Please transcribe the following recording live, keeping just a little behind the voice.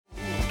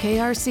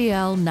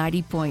KRCL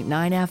 90.9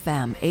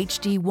 FM,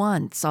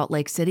 HD1, Salt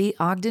Lake City,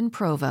 Ogden,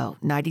 Provo,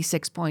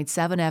 96.7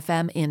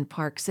 FM in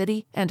Park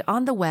City, and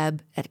on the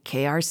web at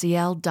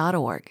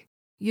krcl.org.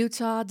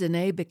 Utah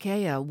Dene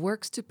Bekeya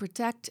works to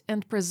protect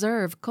and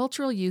preserve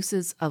cultural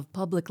uses of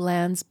public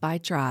lands by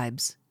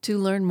tribes. To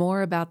learn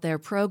more about their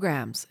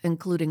programs,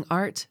 including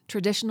art,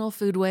 traditional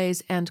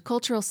foodways, and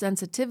cultural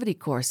sensitivity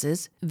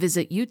courses,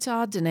 visit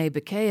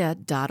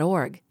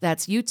utahdenebekeya.org.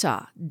 That's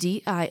Utah,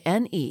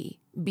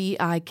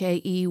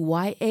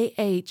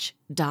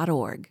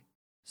 DINEBIKEYAH.org.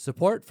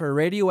 Support for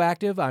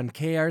Radioactive on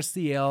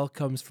KRCL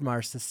comes from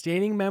our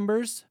sustaining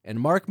members and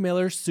Mark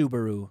Miller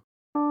Subaru.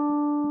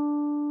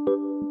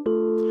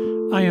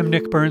 I am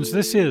Nick Burns.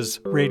 This is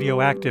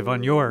Radioactive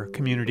on your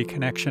Community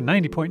Connection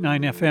 90.9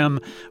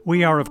 FM.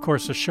 We are, of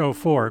course, a show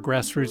for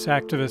grassroots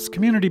activists,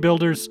 community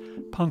builders,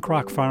 punk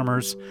rock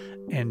farmers,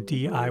 and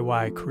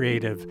DIY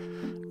creatives,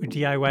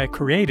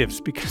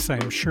 because I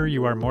am sure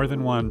you are more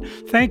than one.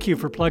 Thank you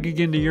for plugging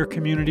into your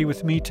community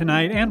with me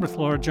tonight and with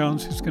Laura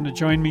Jones, who's going to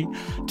join me.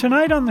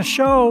 Tonight on the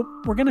show,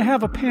 we're going to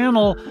have a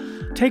panel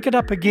take it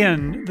up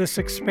again, this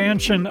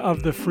expansion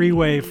of the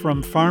freeway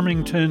from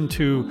Farmington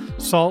to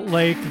Salt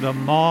Lake, the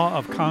maw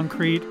of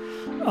concrete.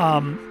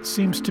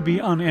 Seems to be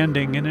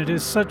unending, and it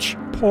is such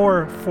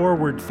poor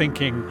forward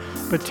thinking.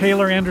 But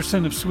Taylor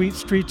Anderson of Sweet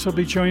Streets will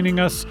be joining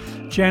us.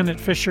 Janet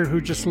Fisher,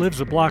 who just lives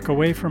a block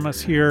away from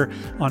us here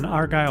on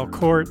Argyle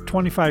Court,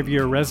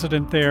 25-year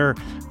resident there,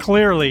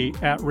 clearly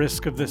at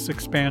risk of this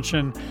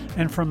expansion.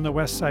 And from the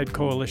West Side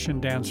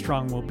Coalition, Dan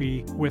Strong will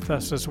be with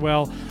us as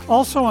well.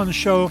 Also on the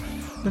show,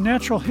 the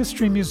Natural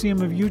History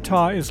Museum of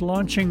Utah is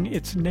launching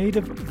its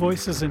Native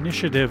Voices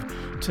Initiative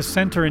to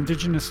center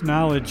Indigenous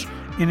knowledge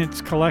in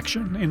its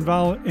collection,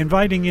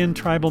 inviting in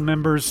tribal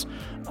members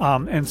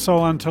and so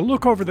on to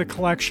look over the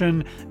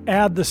collection,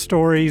 add the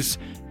stories,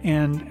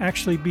 and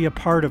actually be a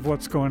part of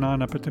what's going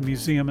on up at the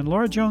museum. And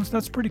Laura Jones,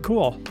 that's pretty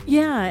cool.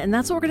 Yeah, and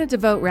that's what we're going to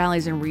devote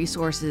rallies and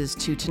resources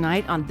to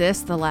tonight on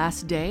this, the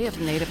last day of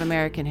Native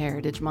American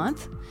Heritage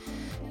Month.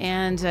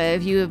 And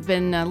if you have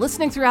been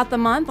listening throughout the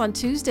month on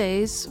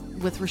Tuesdays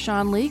with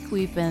Rashawn Leak,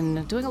 we've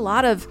been doing a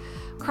lot of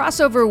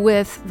crossover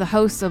with the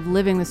hosts of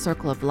Living the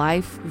Circle of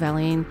Life,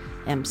 Valine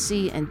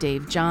MC and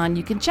Dave John.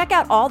 You can check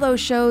out all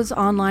those shows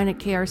online at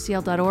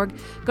krcl.org.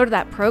 Go to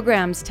that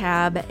Programs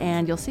tab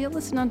and you'll see a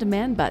Listen on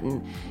Demand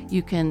button.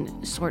 You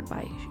can sort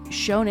by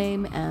show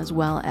name as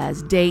well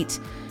as date.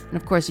 And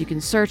of course, you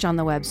can search on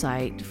the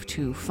website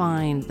to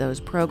find those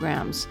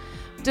programs.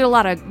 Did a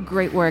lot of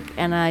great work,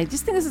 and I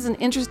just think this is an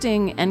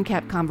interesting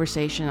NCAP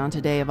conversation on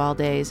today of all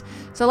days.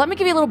 So let me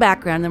give you a little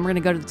background, then we're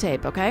going to go to the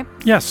tape, okay?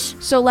 Yes.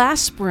 So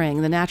last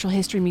spring, the Natural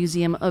History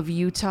Museum of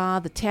Utah,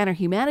 the Tanner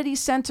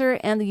Humanities Center,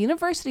 and the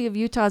University of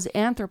Utah's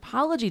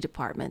Anthropology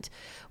Department,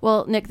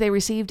 well, Nick, they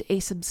received a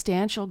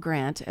substantial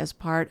grant as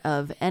part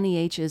of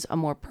NEH's A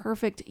More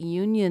Perfect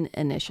Union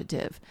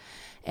initiative.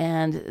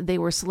 And they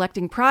were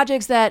selecting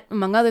projects that,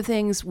 among other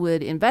things,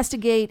 would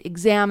investigate,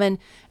 examine,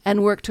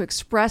 and work to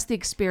express the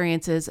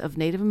experiences of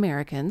Native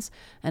Americans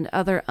and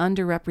other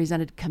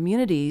underrepresented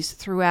communities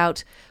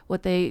throughout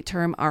what they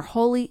term our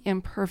wholly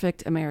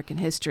imperfect American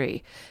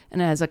history.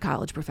 And as a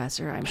college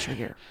professor, I'm sure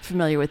you're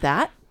familiar with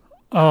that.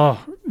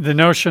 Oh, the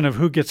notion of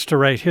who gets to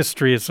write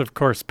history is, of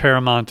course,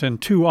 paramount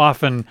and too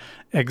often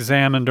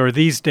examined, or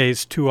these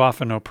days too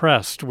often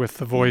oppressed, with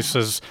the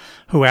voices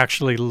who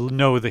actually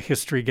know the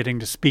history getting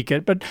to speak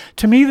it. But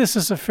to me, this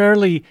is a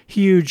fairly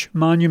huge,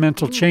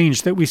 monumental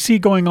change that we see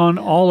going on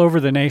all over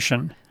the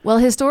nation. Well,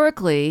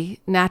 historically,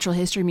 natural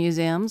history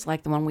museums,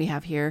 like the one we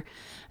have here,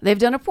 they've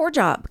done a poor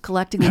job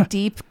collecting the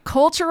deep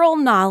cultural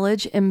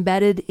knowledge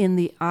embedded in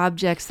the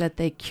objects that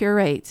they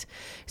curate.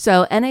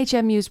 So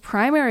NHMU's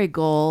primary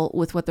goal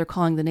with what they're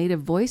calling the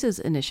Native Voices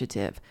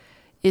Initiative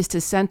is to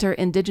center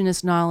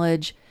Indigenous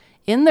knowledge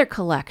in their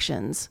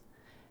collections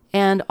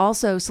and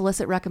also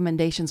solicit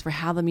recommendations for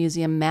how the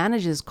museum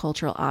manages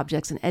cultural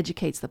objects and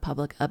educates the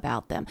public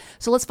about them.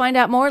 So let's find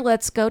out more.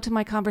 Let's go to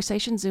my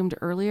conversation zoomed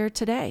earlier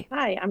today.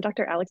 Hi, I'm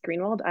Dr. Alex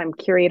Greenwald. I'm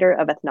curator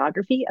of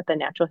ethnography at the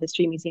Natural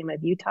History Museum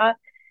of Utah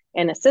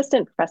and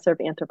assistant professor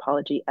of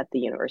anthropology at the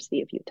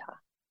University of Utah.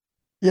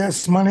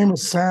 Yes, my name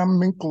is Sam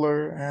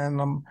Minkler,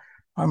 and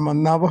I'm a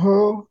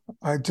Navajo.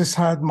 I just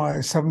had my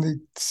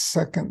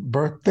 72nd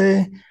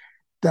birthday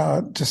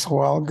just a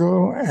while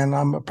ago, and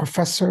I'm a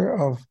professor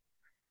of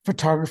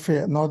photography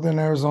at Northern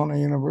Arizona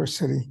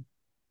University.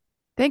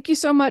 Thank you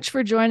so much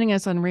for joining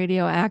us on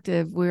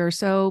Radioactive. We're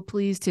so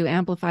pleased to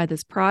amplify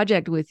this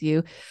project with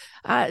you.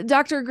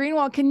 Dr.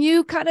 Greenwald, can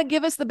you kind of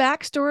give us the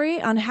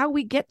backstory on how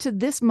we get to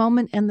this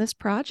moment and this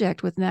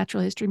project with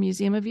Natural History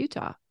Museum of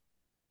Utah?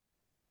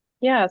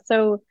 Yeah,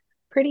 so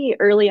pretty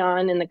early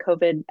on in the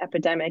COVID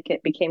epidemic,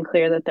 it became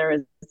clear that there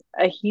was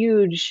a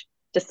huge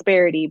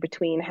disparity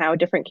between how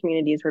different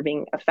communities were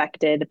being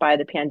affected by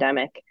the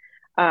pandemic,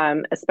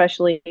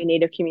 especially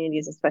Native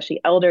communities,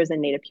 especially elders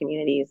in Native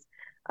communities,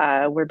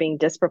 were being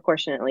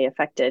disproportionately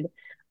affected.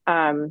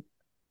 And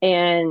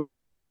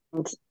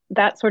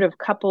that sort of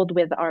coupled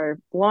with our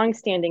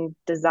longstanding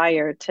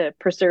desire to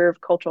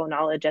preserve cultural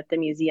knowledge at the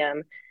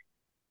museum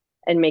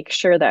and make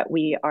sure that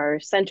we are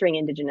centering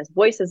Indigenous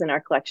voices in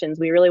our collections.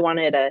 We really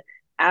wanted an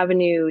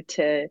avenue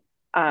to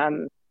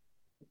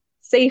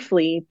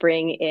safely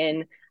bring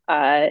in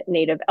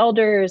Native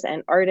elders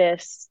and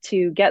artists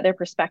to get their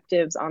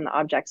perspectives on the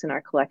objects in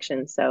our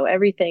collection. So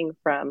everything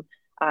from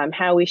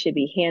how we should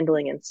be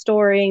handling and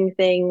storing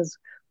things,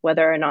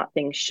 whether or not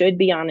things should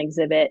be on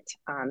exhibit,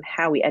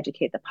 how we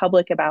educate the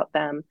public about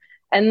them,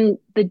 and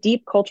the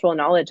deep cultural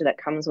knowledge that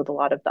comes with a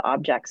lot of the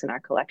objects in our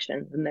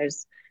collection. And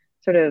there's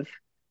sort of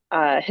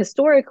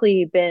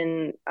historically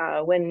been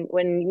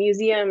when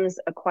museums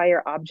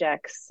acquire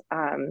objects,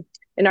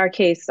 in our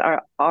case,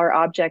 our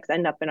objects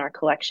end up in our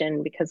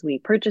collection because we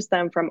purchase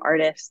them from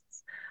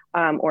artists,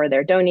 or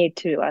they're donated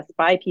to us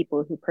by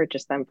people who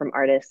purchase them from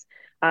artists.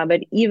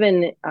 But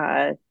even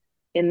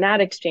in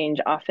that exchange,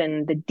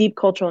 often the deep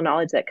cultural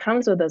knowledge that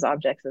comes with those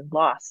objects is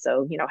lost.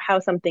 So, how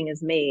something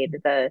is made,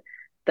 the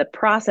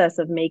process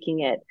of making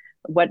it,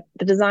 what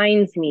the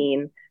designs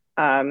mean,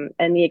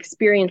 and the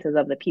experiences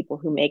of the people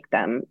who make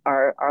them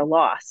are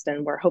lost.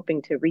 And we're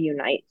hoping to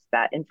reunite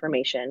that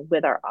information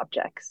with our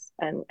objects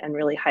and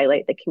really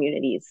highlight the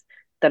communities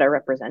that are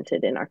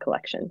represented in our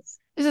collections.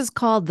 This is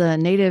called the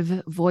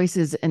Native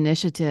Voices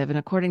Initiative. And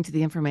according to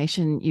the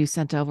information you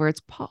sent over,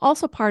 it's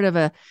also part of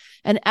an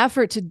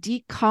effort to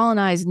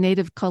decolonize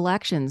Native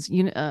collections.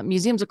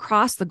 Museums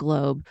across the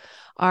globe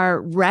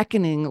are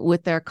reckoning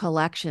with their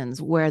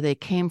collections, where they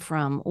came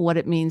from, what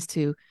it means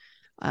to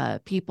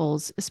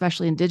peoples,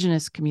 especially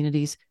Indigenous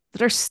communities,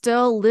 that are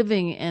still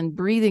living and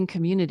breathing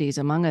communities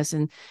among us.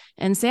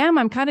 And Sam,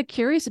 I'm kind of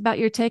curious about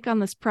your take on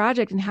this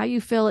project and how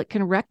you feel it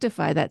can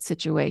rectify that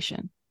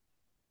situation.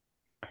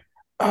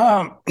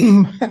 I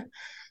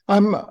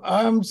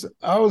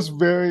was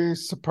very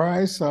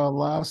surprised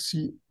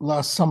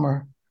last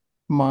summer.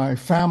 My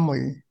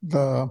family,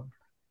 the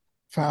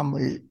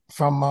family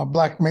from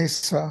Black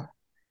Mesa,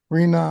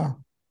 Rena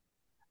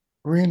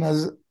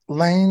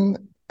Lane,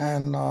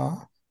 and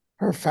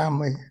her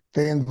family,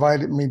 they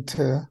invited me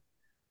to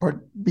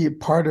be a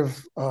part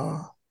of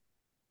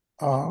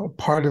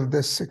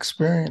this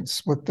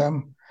experience with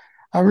them.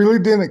 I really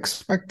didn't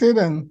expect it,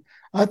 and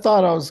I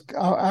thought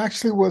I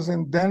actually was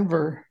in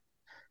Denver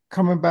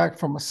coming back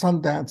from a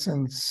Sundance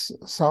in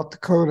South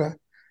Dakota,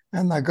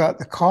 and I got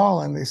the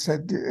call and they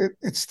said,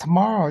 it's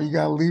tomorrow, you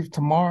got to leave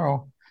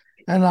tomorrow.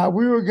 And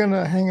we were going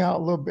to hang out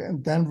a little bit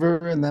in Denver,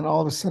 and then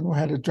all of a sudden we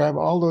had to drive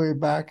all the way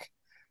back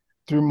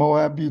through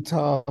Moab,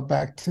 Utah,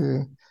 back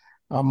to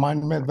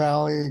Monument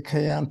Valley,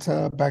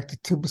 Kayenta, back to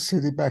Tuba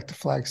City, back to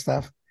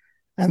Flagstaff,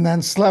 and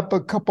then slept a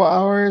couple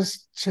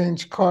hours,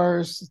 changed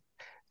cars,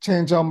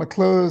 changed all my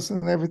clothes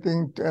and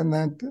everything, and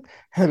then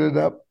headed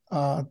up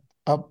to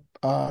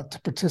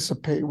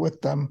participate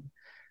with them.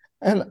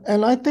 And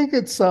I think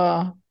it's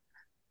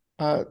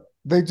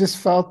they just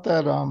felt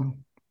that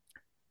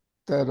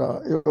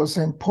it was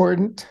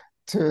important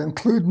to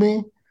include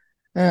me,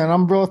 and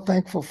I'm real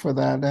thankful for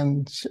that.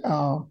 And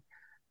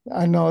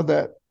I know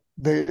that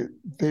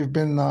they've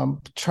been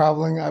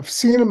traveling. I've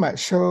seen them at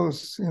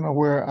shows,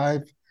 where I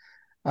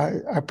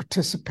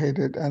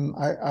participated, and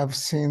I've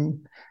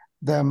seen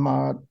them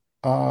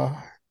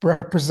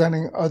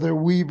representing other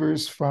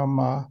weavers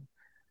from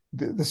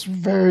this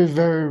very,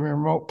 very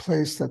remote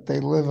place that they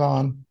live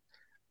on,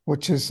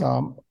 which is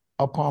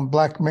up on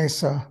Black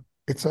Mesa.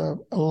 It's the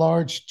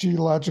largest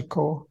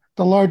geological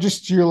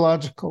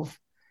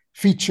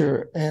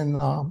feature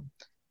in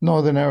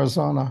northern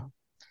Arizona.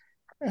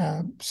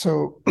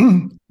 So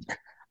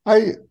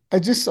I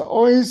just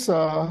always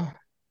felt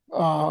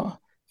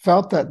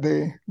that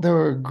they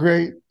were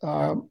great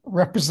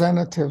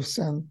representatives,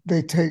 and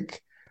they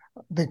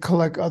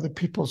collect other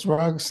people's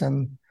rugs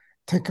and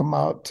take them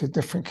out to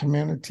different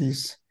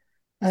communities.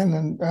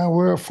 And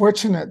we're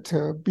fortunate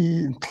to be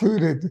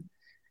included,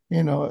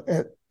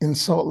 in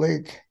Salt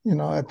Lake,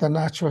 at the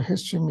Natural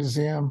History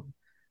Museum.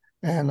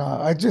 And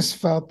I just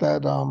felt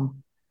that,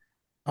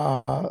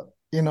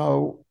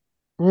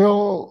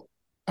 real,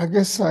 I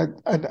guess,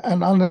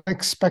 an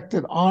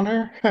unexpected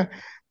honor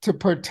to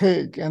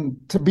partake and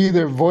to be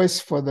their voice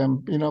for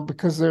them,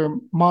 because they're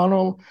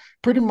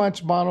pretty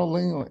much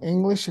monolingual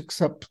English,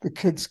 except the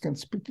kids can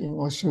speak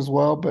English as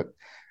well. But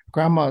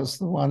Grandma is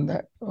the one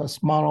that was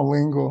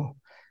monolingual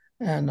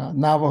and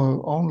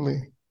Navajo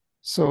only.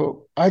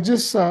 So I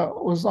just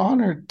was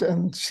honored,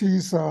 and she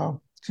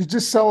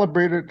just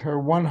celebrated her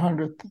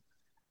 100th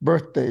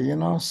birthday,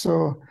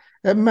 so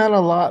it meant a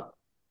lot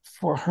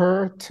for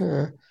her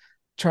to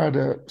try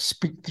to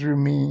speak through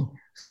me.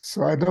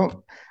 So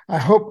I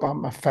hope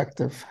I'm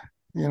effective,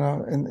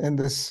 in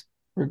this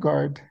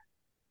regard.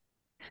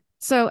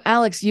 So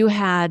Alex, you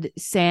had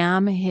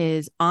Sam,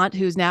 his aunt,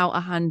 who's now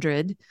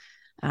 100,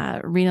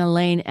 Rena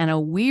Lane, and a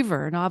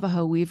weaver,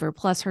 Navajo weaver,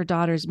 plus her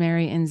daughters,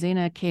 Mary and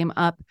Zena, came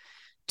up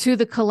to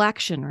the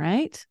collection,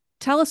 right?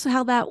 Tell us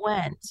how that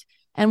went.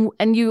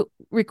 And you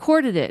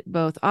recorded it,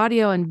 both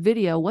audio and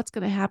video. What's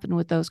going to happen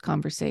with those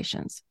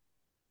conversations?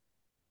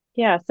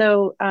 Yeah,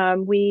 so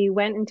we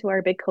went into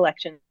our big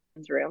collections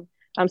room.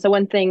 So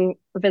one thing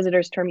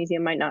visitors to our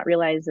museum might not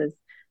realize is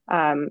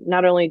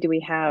not only do we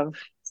have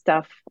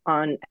stuff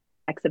on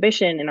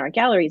exhibition in our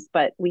galleries,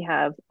 but we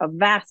have a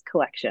vast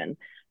collection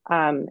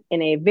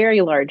in a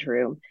very large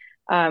room.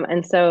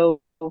 And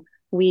so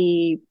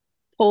we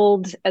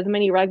pulled as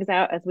many rugs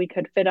out as we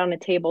could fit on a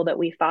table that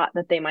we thought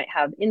that they might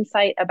have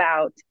insight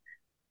about,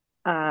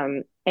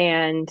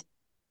 and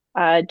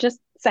just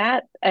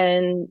sat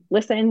and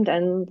listened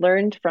and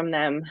learned from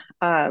them,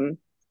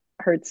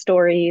 heard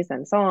stories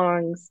and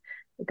songs,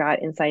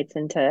 got insights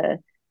into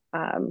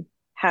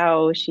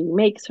how she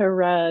makes her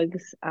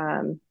rugs,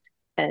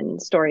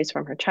 and stories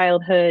from her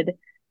childhood.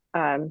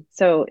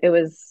 So it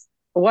was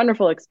a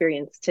wonderful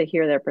experience to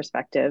hear their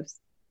perspectives.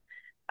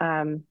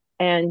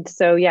 And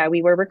so, yeah,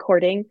 we were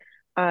recording,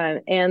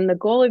 and the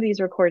goal of these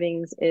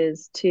recordings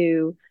is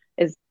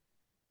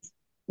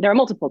there are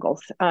multiple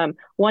goals.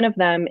 One of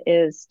them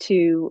is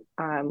to,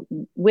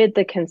 with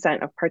the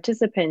consent of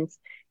participants,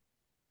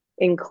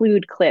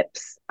 include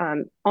clips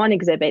on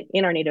exhibit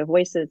in our Native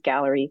Voices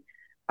gallery,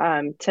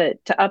 to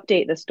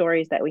update the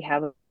stories that we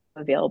have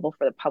available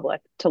for the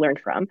public to learn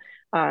from.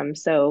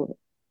 So,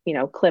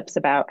 clips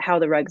about how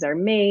the rugs are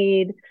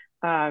made,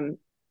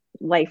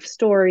 life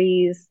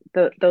stories,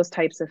 those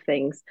types of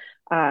things.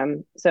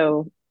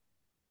 So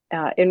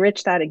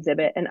enrich that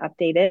exhibit and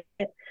update it.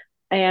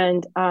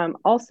 And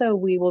also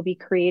we will be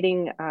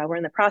creating, we're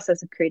in the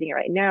process of creating it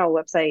right now,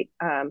 a website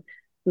on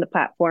the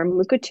platform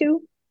Mukurtu.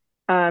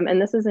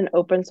 And this is an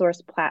open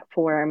source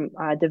platform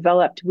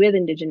developed with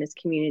Indigenous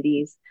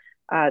communities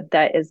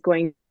that is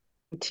going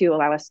to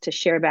allow us to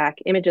share back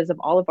images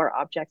of all of our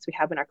objects we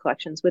have in our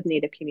collections with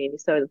Native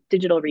communities. So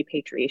digital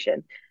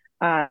repatriation,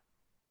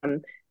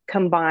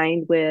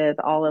 combined with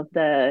all of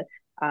the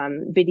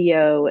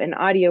video and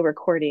audio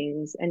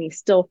recordings, any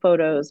still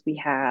photos we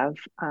have.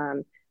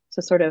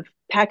 So sort of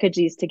package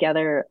these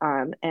together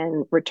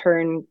and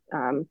return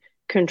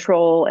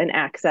control and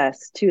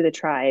access to the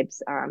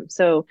tribes.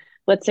 So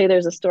let's say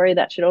there's a story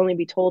that should only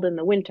be told in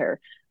the winter.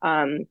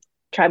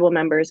 Tribal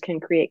members can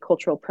create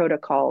cultural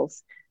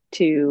protocols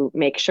to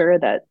make sure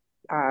that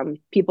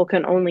people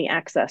can only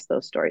access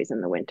those stories in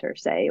the winter,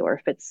 say, or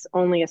if it's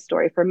only a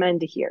story for men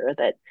to hear,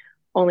 that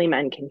only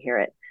men can hear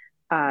it.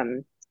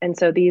 And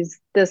so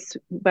this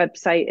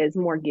website is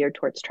more geared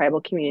towards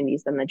tribal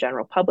communities than the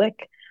general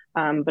public,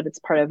 but it's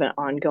part of an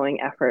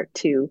ongoing effort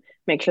to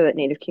make sure that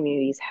Native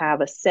communities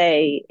have a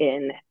say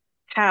in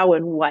how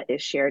and what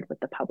is shared with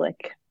the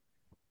public.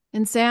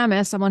 And Sam,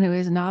 as someone who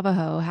is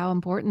Navajo, how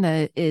important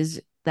that is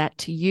that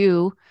to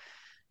you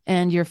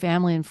and your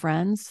family and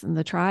friends and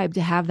the tribe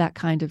to have that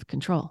kind of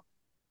control?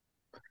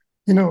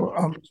 It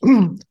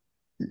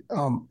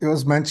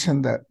was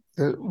mentioned that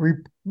the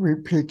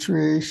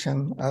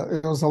repatriation,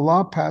 it was a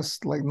law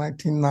passed like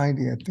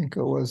 1990, I think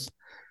it was,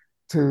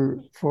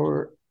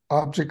 for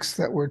objects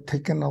that were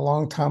taken a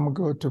long time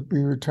ago to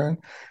be returned.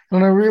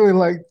 And I really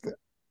liked,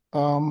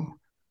 the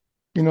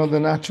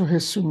Natural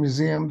History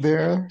Museum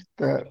there,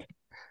 that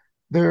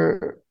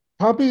they're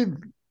probably,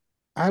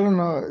 I don't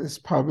know, it's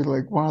probably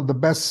like one of the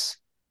best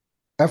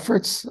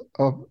efforts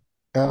of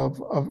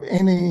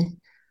any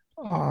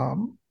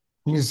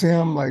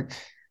museum, like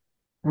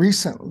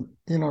recently,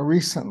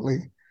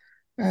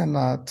 and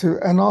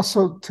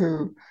also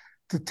to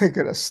take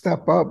it a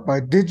step up by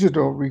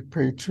digital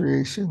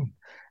repatriation,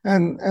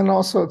 and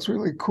also it's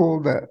really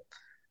cool that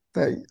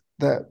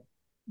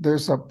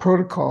there's a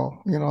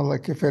protocol,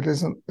 like if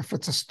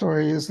it's a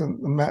story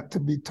isn't meant to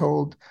be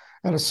told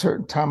at a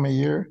certain time of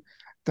year,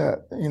 that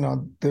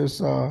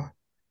there's a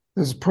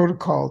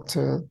protocol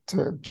to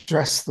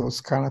address those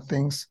kind of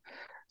things.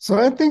 So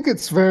I think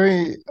it's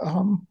very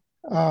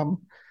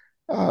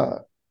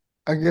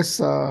I guess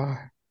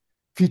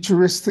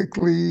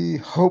futuristically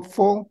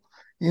hopeful,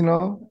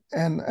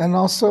 and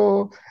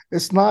also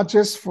it's not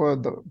just for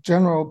the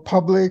general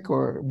public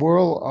or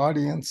world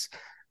audience.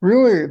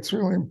 Really, it's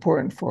really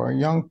important for our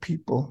young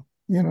people,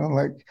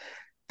 like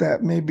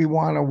that maybe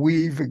want to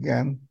weave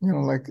again,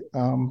 like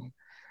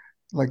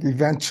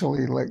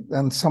eventually,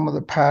 and some of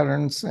the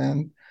patterns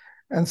and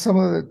some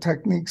of the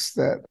techniques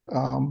that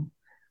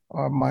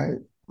my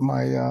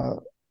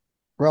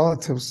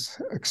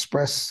relatives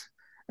express,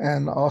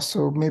 and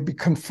also maybe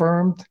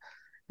confirmed,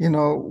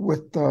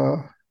 with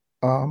the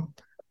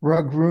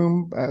rug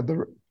room,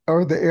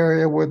 the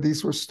area where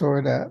these were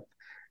stored at.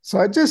 So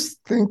I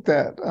just think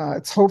that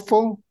it's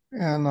hopeful,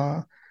 and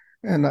I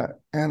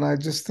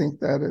just think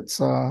that it's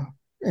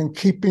in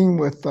keeping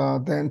with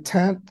the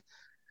intent,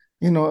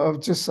 of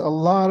just a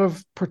lot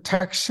of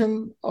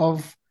protection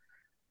of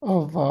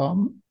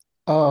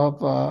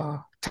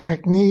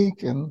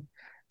technique, and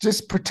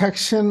just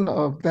protection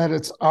of that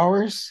it's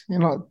ours.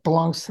 It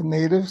belongs to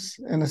natives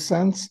in a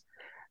sense,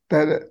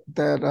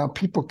 that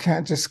people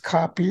can't just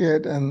copy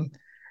it, and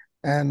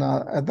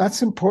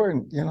that's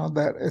important.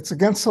 That it's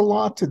against the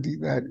law to do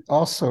that.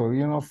 Also,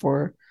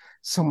 for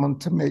someone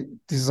to make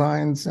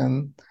designs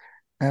and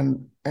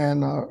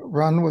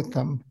run with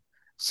them.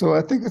 So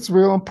I think it's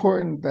real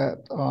important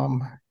that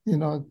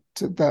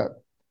that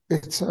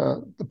it's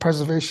the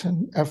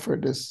preservation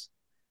effort is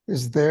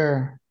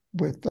there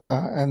with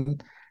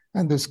and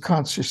there's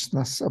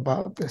consciousness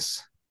about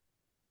this.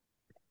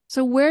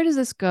 So where does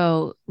this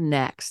go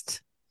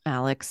next,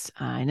 Alex?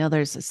 I know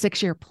there's a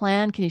 6-year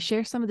plan. Can you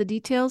share some of the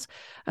details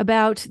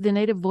about the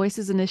Native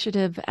Voices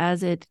Initiative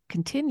as it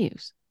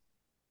continues?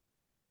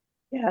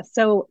 Yeah,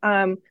 so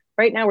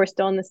right now we're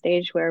still in the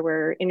stage where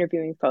we're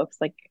interviewing folks.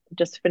 Like,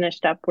 just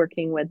finished up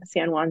working with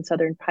San Juan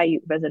Southern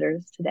Paiute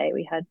visitors today.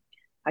 We had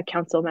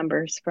council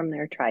members from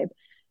their tribe.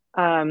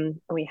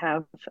 We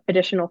have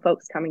additional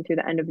folks coming through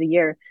the end of the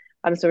year.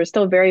 So we're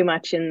still very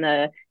much in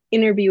the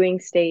interviewing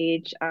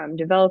stage,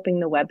 developing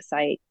the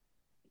website,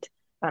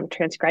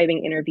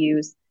 transcribing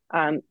interviews.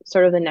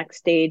 Sort of the next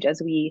stage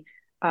as we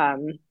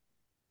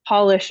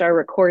polish our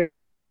recordings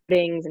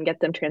and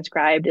get them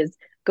transcribed is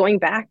going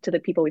back to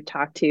the people we've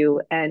talked to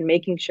and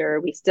making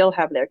sure we still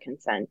have their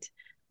consent,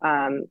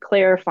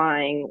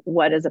 clarifying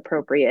what is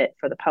appropriate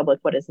for the public,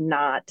 what is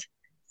not,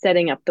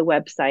 setting up the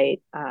website,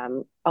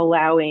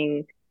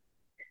 allowing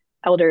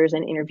elders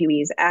and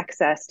interviewees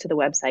access to the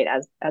website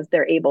as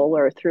they're able,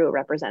 or through a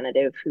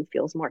representative who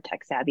feels more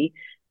tech savvy,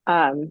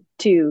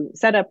 to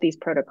set up these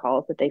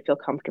protocols that they feel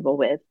comfortable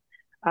with.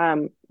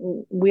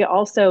 We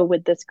also,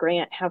 with this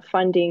grant, have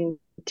funding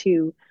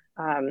to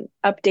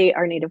update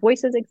our Native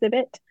Voices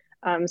exhibit.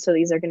 So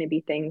these are going to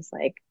be things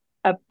like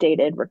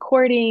updated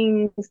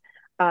recordings,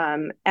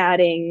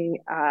 adding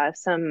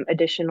some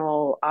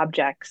additional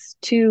objects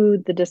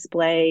to the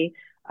display,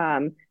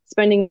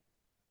 spending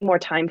more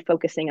time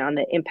focusing on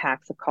the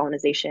impacts of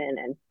colonization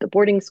and the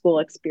boarding school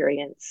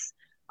experience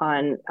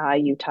on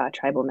Utah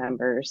tribal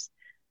members,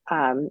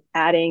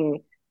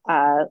 adding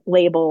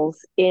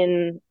labels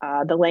in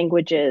the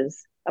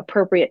languages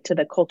appropriate to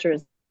the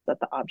cultures that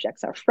the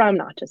objects are from,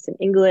 not just in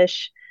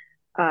English.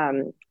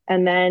 And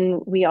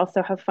then we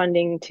also have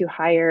funding to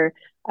hire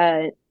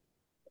a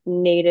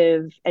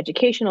Native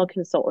educational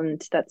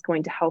consultant that's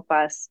going to help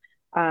us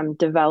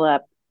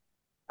develop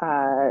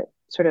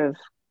sort of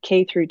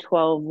K through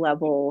 12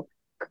 level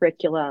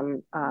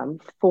curriculum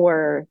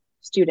for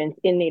students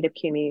in Native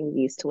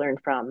communities to learn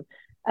from,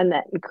 and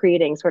that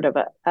creating sort of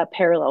a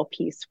parallel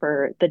piece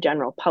for the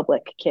general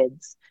public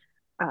kids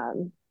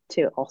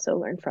to also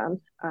learn from,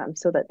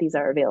 so that these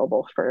are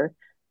available for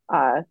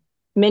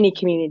many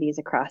communities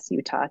across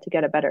Utah to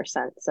get a better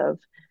sense of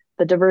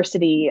the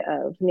diversity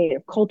of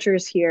Native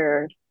cultures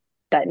here,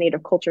 that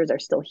Native cultures are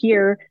still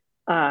here,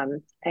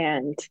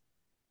 and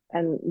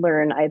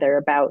learn either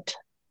about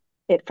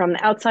it from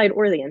the outside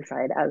or the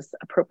inside as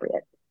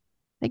appropriate.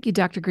 Thank you,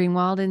 Dr.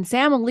 Greenwald. And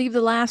Sam, I'll leave the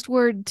last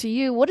word to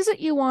you. What is it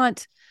you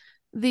want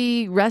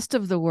the rest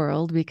of the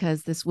world,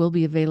 because this will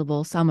be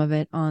available, some of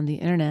it on the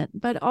internet,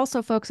 but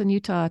also folks in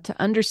Utah, to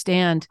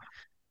understand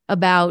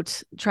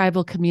about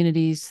tribal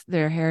communities,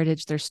 their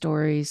heritage, their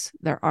stories,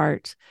 their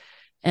art,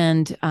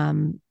 and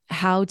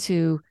how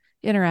to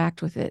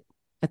interact with it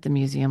at the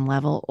museum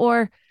level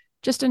or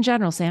just in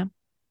general, Sam?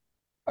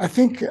 I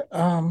think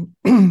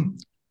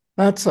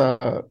that's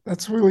a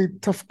really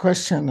tough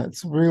question.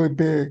 It's really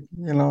big,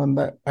 and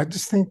that I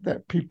just think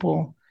that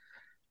people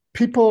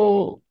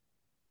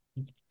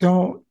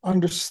don't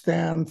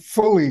understand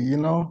fully.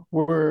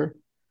 We're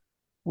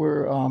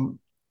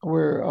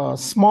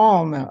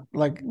small now.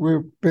 Like,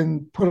 we've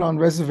been put on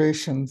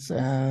reservations,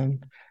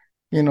 and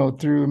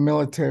through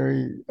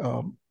military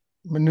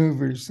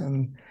maneuvers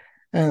and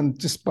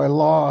just by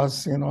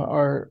laws,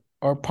 our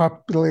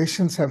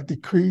populations have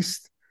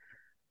decreased.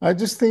 I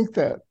just think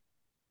that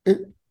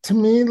to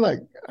me,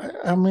 like,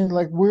 I mean,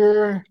 like,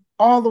 we're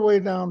all the way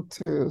down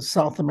to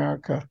South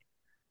America,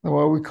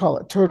 what we call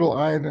it Turtle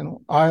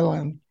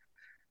Island,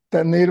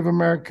 that Native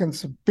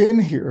Americans have been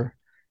here,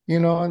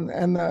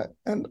 and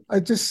I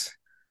just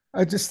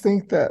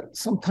think that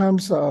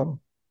sometimes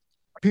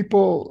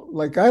people,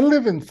 like, I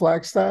live in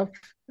Flagstaff,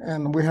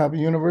 and we have a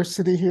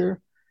university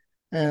here,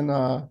 and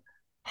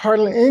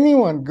hardly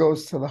anyone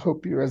goes to the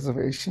Hopi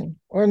Reservation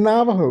or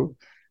Navajo.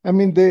 I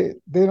mean, they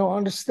don't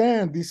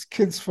understand. These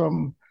kids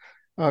from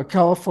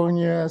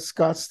California,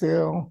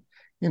 Scottsdale,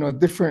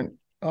 different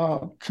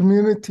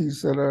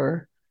communities that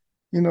are,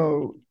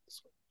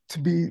 to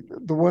be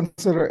the ones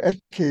that are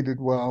educated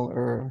well,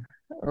 or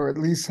at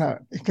least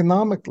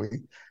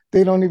economically,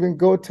 they don't even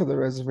go to the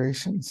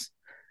reservations.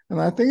 And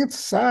I think it's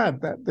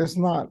sad that there's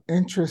not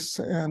interest.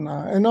 And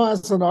I know,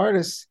 as an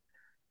artist,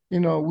 we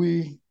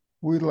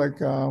like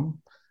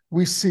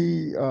we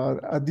see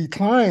a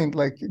decline.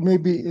 Like,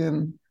 maybe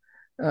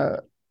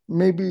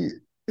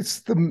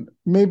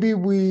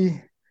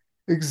we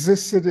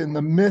existed in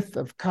the myth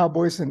of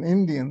cowboys and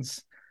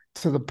Indians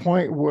to the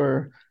point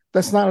where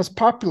that's not as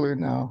popular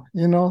now.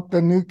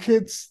 The new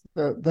kids,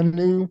 the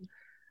new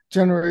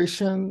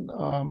generation,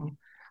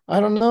 I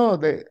don't know,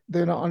 they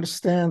don't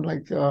understand,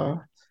 like,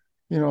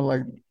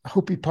 like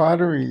Hopi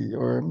pottery,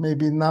 or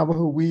maybe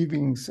Navajo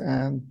weavings,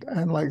 and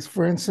like,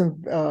 for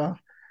instance,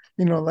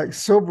 like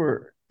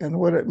silver and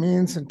what it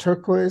means, and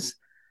turquoise.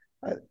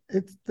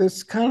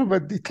 There's kind of a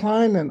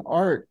decline in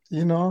art.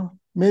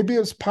 Maybe it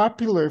was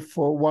popular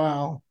for a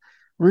while,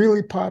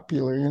 really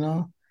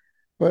popular,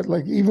 but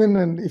like,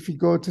 even if you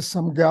go to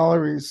some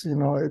galleries,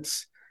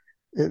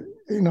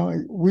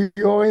 we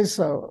always,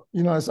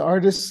 as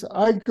artists,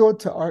 I go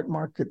to art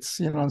markets,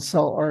 and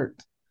sell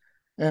art.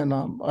 And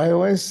I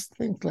always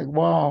think like,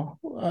 wow,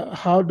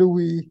 how do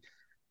we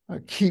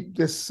keep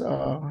this?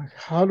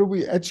 How do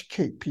we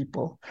educate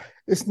people?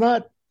 It's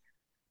not,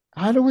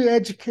 how do we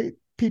educate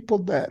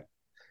people that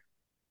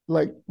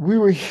like we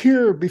were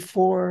here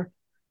before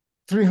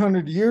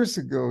 300 years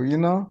ago,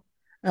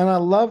 And I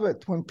love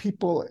it when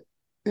people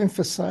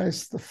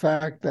emphasize the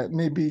fact that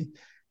maybe,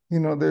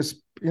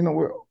 there's,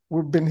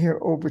 we've been here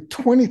over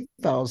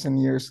 20,000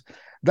 years.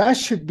 That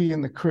should be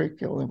in the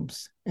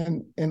curriculums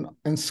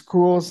in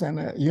schools and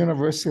at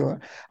university.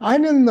 I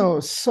didn't know.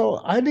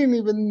 So I didn't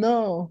even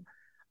know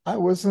I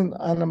wasn't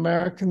an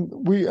American.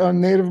 We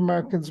Native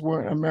Americans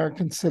weren't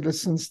American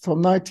citizens till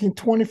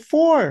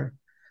 1924,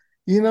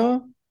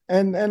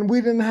 and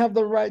we didn't have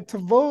the right to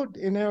vote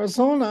in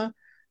Arizona,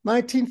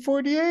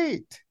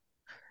 1948.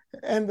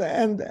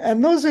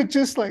 And those are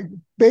just like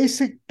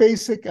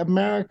basic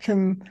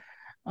American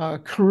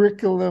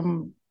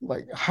curriculum,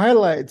 like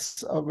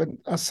highlights of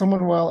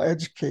someone well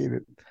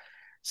educated.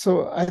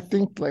 So I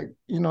think like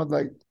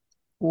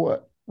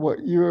what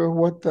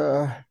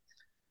the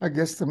I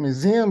guess the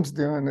museum's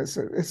doing is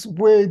it's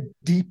way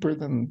deeper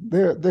than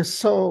they're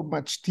so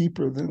much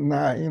deeper than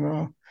that,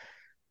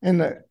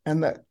 and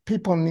that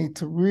people need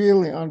to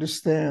really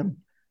understand,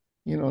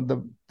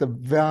 the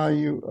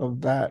value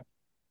of that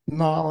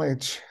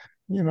knowledge,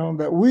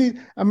 that we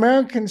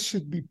Americans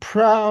should be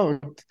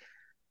proud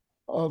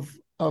of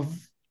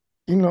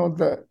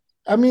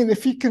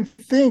if you can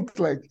think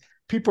like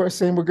people are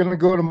saying we're going to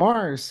go to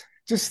Mars,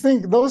 just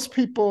think those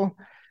people,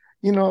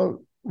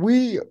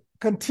 we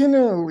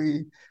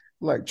continually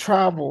like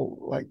travel,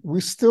 like we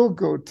still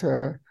go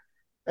to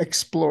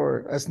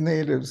explore as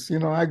natives.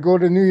 I go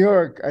to New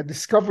York, I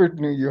discovered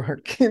New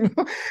York,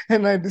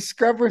 and I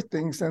discover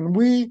things, and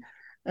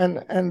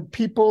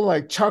people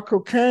like Chaco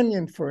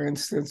Canyon, for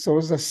instance,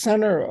 was a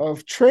center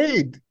of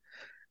trade.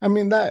 I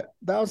mean, that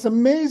was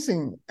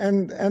amazing.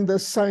 And the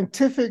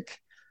scientific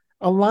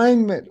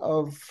alignment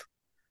of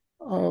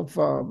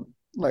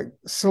like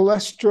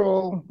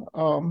celestial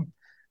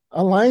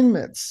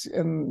alignments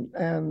and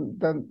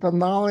the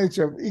knowledge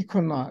of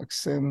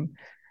equinox, and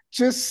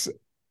just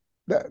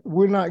that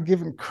we're not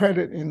given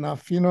credit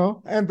enough,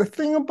 And the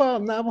thing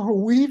about Navajo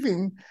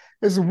weaving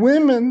is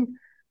women,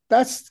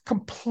 that's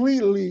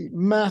completely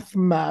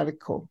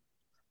mathematical.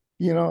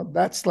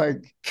 That's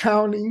like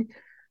counting.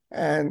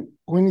 And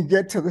when you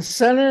get to the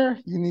center,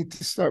 you need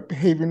to start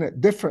behaving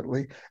it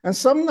differently. And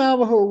some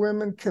Navajo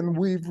women can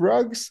weave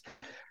rugs,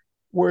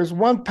 whereas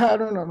one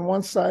pattern on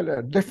one side and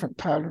a different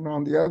pattern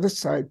on the other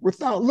side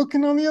without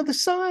looking on the other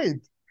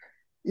side.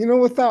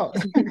 Without,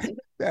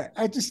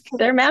 I just can't.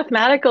 They're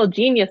mathematical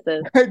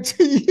geniuses.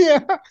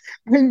 Yeah,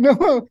 I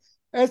know.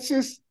 That's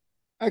just,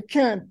 I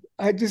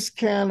just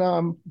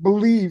can't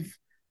believe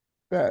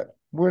that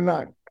we're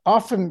not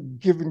often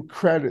given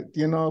credit,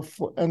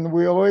 and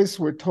we always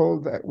were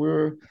told that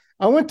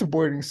I went to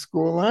boarding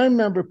school. I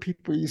remember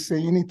people used to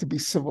say, you need to be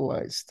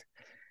civilized,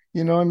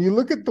 and you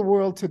look at the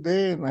world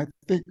today and I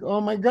think, oh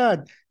my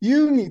God,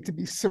 you need to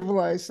be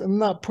civilized and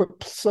not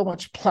put so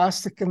much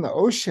plastic in the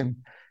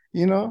ocean,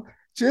 and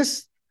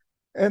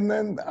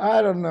then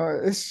I don't know,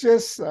 it's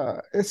just,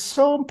 it's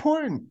so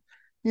important,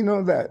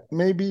 that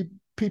maybe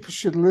people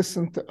should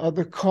listen to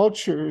other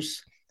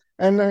cultures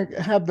and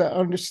have that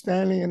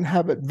understanding and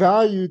have it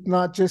valued,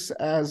 not just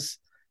as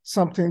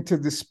something to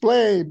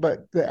display,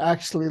 but to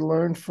actually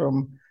learn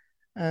from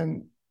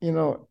and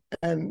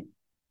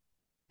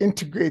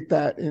integrate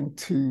that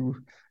into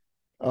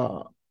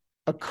a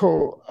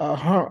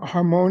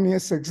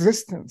harmonious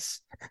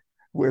existence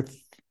with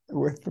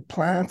the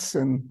plants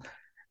and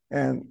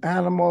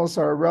animals,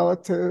 our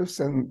relatives,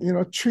 and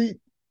treat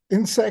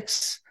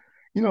insects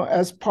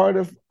as part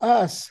of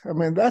us. I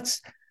mean,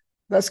 that's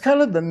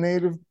kind of the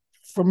native.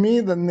 For me,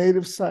 the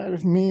native side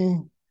of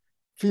me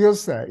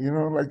feels that,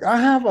 like I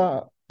have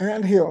a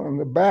anthill in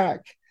the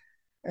back,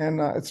 and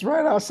it's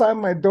right outside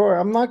my door.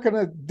 I'm not going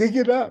to dig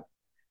it up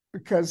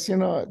because,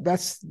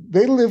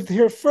 they lived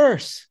here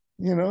first,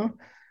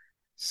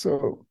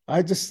 So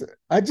I just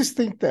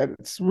think that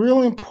it's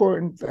really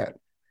important that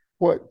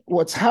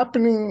what's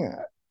happening,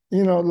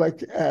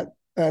 like at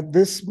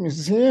this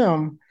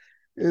museum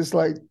is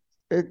like,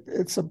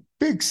 it's a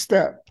big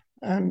step,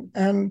 and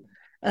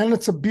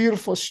it's a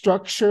beautiful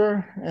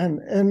structure,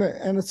 and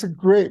it's a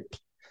great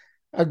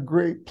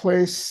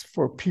place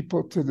for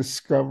people to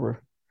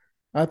discover.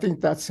 I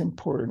think that's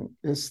important,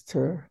 is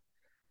to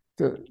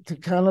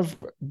kind of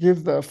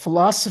give the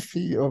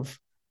philosophy of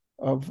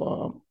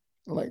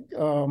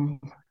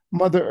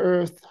Mother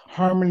Earth,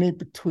 harmony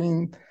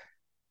between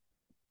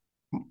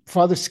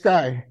Father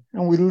Sky,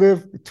 and we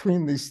live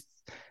between these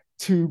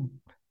two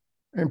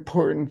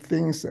important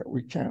things that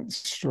we can't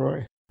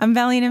destroy. I'm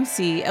Valiant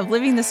MC of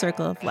Living the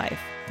Circle of Life,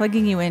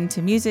 plugging you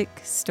into music,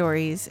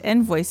 stories,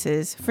 and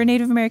voices for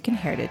Native American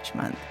Heritage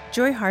Month.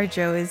 Joy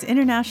Harjo is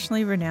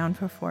internationally renowned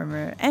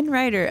performer and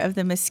writer of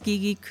the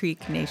Muscogee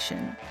Creek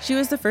Nation. She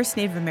was the first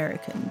Native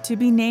American to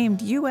be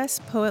named U.S.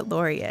 Poet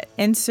Laureate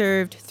and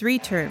served 3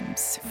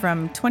 terms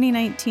from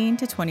 2019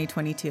 to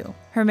 2022.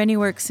 Her many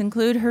works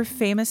include her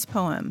famous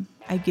poem,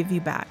 I Give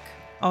You Back,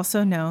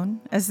 also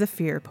known as the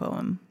Fear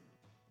Poem.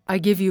 I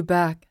give you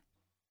back.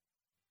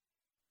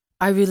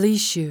 I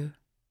release you.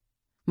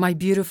 My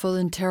beautiful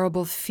and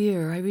terrible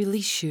fear, I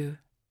release you.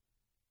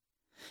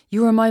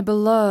 You are my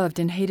beloved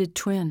and hated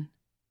twin.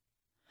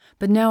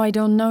 But now I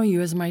don't know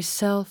you as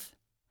myself.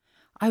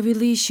 I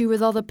release you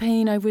with all the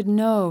pain I would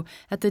know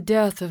at the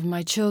death of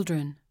my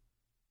children.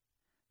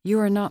 You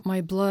are not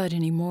my blood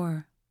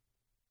anymore.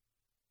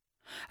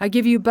 I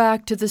give you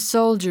back to the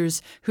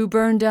soldiers who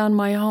burned down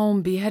my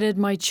home, beheaded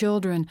my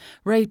children,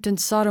 raped and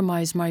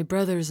sodomized my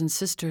brothers and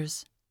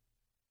sisters.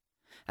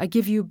 I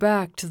give you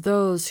back to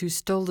those who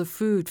stole the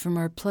food from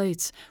our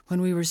plates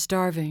when we were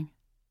starving.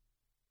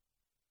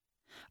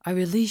 I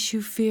release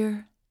you,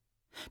 fear,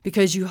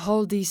 because you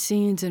hold these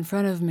scenes in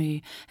front of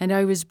me, and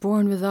I was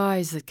born with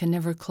eyes that can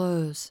never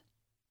close.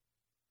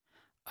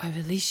 I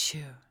release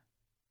you.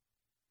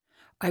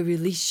 I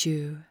release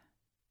you.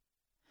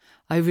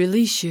 I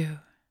release you.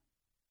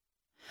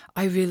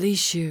 I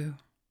release you.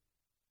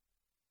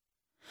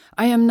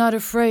 I am not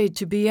afraid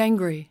to be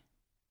angry.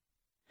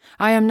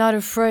 I am not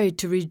afraid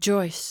to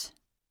rejoice.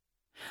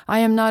 I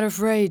am not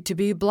afraid to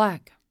be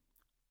black.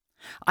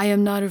 I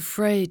am not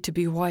afraid to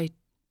be white.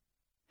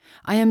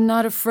 I am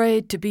not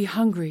afraid to be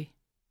hungry.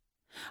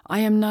 I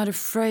am not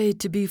afraid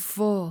to be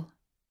full.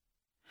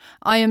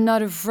 I am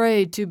not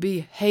afraid to be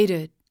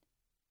hated.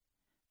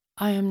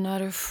 I am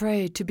not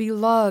afraid to be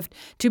loved,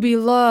 to be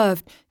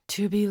loved,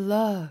 to be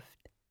loved,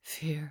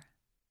 fear.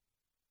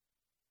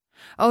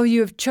 Oh, you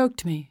have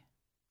choked me,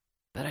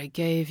 but I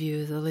gave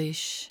you the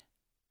leash.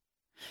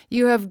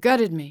 You have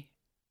gutted me,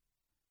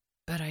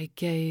 but I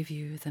gave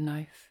you the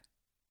knife.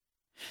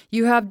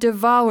 You have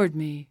devoured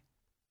me,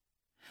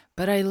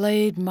 but I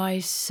laid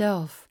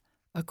myself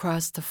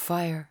across the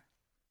fire.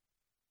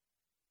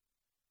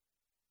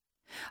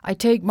 I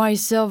take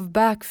myself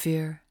back,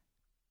 fear.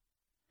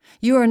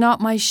 You are not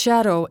my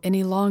shadow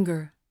any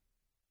longer.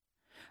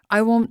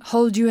 I won't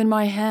hold you in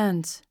my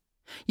hands.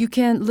 You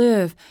can't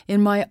live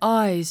in my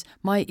eyes,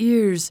 my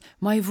ears,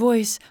 my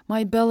voice,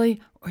 my belly,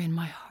 or in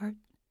my heart.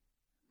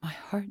 My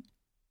heart,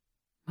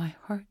 my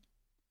heart,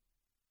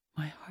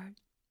 my heart.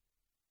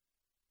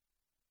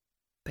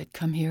 But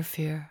come here,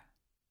 fear.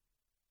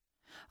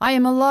 I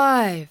am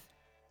alive,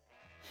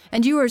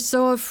 and you are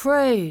so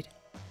afraid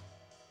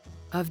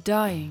of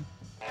dying.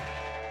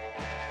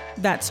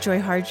 That's Joy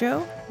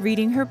Harjo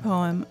reading her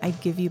poem, I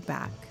Give You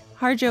Back.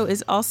 Harjo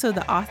is also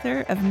the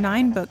author of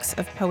 9 books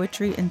of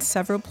poetry and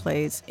several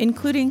plays,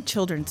 including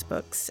children's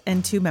books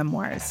and 2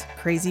 memoirs,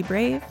 Crazy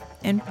Brave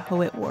and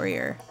Poet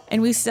Warrior.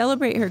 And we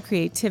celebrate her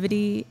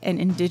creativity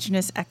and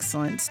Indigenous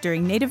excellence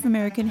during Native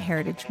American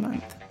Heritage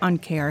Month on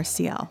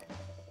KRCL.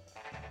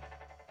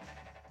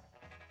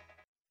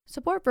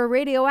 Support for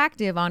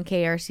Radioactive on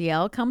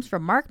KRCL comes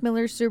from Mark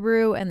Miller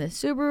Subaru and the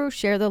Subaru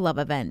Share the Love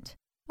event,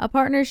 a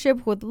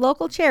partnership with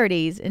local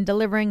charities in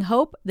delivering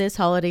hope this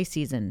holiday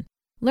season.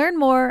 Learn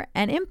more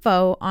and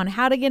info on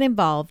how to get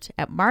involved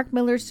at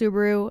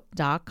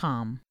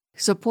markmillersubaru.com.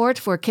 Support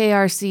for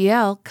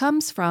KRCL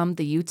comes from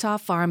the Utah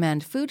Farm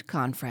and Food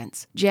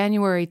Conference,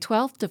 January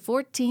 12th to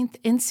 14th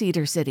in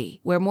Cedar City,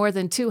 where more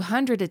than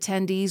 200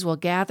 attendees will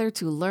gather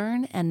to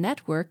learn and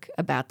network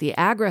about the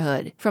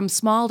agrihood, from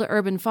small to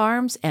urban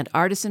farms and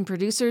artisan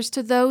producers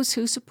to those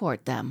who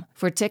support them.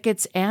 For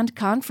tickets and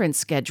conference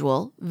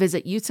schedule,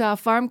 visit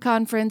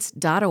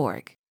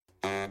utahfarmconference.org.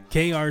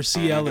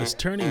 KRCL is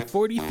turning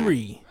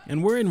 43,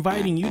 and we're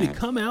inviting you to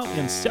come out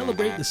and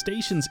celebrate the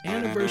station's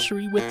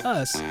anniversary with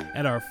us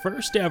at our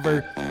first ever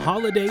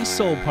Holiday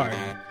Soul Party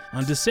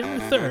on December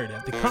 3rd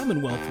at the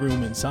Commonwealth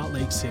Room in Salt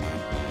Lake City.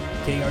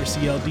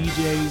 KRCL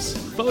DJs,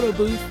 photo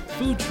booth,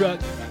 food truck,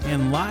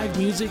 and live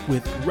music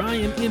with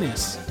Ryan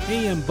Innes,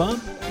 AM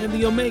Bump, and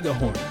the Omega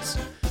Horns,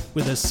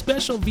 with a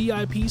special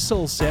VIP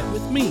soul set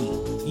with me,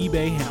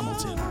 eBay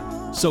Hamilton.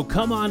 So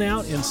come on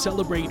out and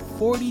celebrate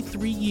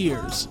 43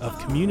 years of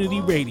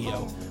community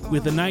radio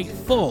with a night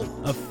full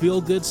of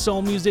feel-good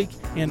soul music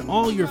and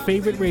all your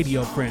favorite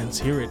radio friends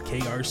here at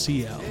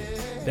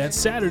KRCL. That's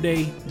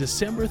Saturday,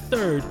 December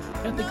 3rd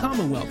at the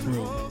Commonwealth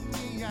Room.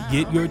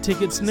 Get your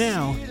tickets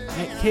now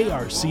at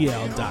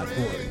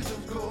krcl.org.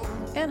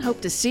 And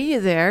hope to see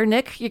you there.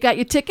 Nick, you got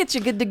your tickets?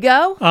 You good to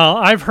go?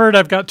 I've heard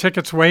I've got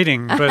tickets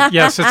waiting, but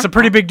yes, it's a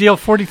pretty big deal.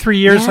 43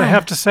 years, yeah. I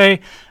have to say.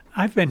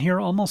 I've been here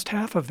almost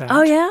half of that.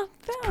 Oh, yeah?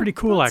 Pretty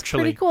cool,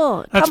 actually. Pretty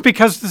cool. That's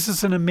because this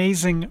is an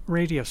amazing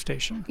radio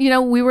station. You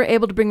know, we were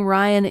able to bring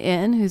Ryan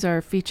in, who's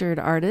our featured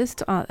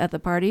artist at the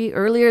party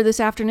earlier this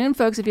afternoon,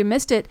 folks. If you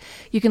missed it,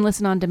 you can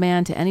listen on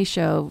demand to any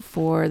show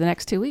for the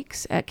next 2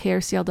 weeks at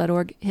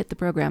krcl.org. Hit the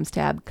programs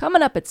tab.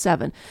 Coming up at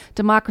 7,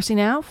 Democracy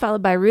Now!,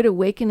 followed by Rude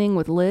Awakening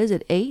with Liz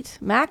at 8,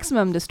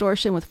 Maximum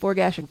Distortion with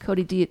Forgash and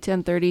Cody D at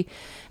 10:30,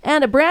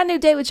 and A Brand New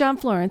Day with John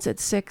Florence at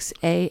 6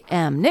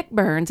 a.m. Nick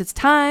Burns, it's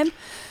time.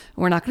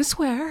 We're not going to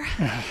swear.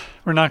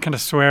 We're not going to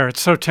swear. It's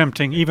so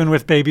tempting, even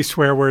with baby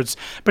swear words.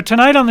 But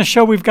tonight on the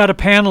show, we've got a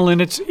panel, and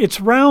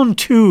it's round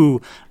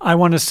 2, I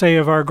want to say,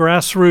 of our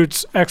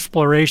grassroots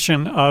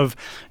exploration of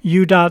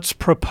UDOT's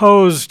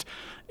proposed,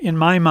 in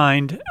my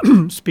mind,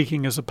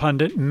 speaking as a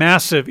pundit,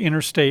 massive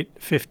Interstate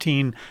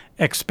 15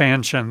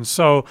 expansion.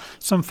 So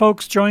some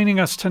folks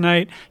joining us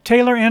tonight.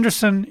 Taylor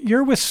Anderson,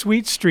 you're with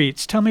Sweet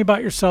Streets. Tell me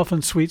about yourself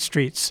and Sweet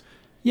Streets.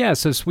 Yeah,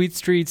 so Sweet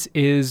Streets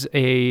is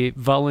a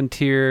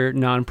volunteer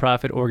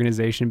nonprofit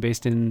organization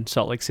based in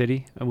Salt Lake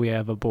City. We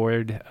have a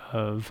board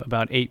of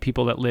about 8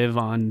 people that live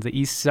on the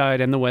east side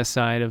and the west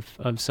side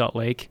of Salt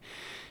Lake.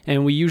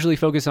 And we usually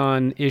focus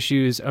on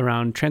issues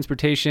around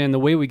transportation, the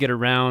way we get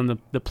around,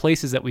 the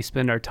places that we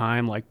spend our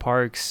time, like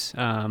parks,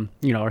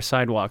 our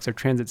sidewalks, our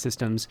transit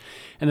systems,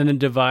 and then the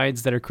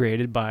divides that are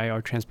created by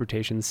our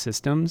transportation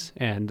systems.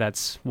 And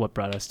that's what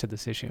brought us to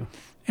this issue.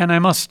 And I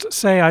must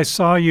say, I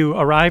saw you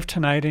arrive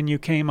tonight and you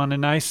came on a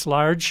nice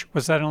large,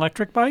 was that an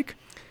electric bike?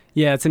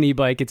 Yeah, it's an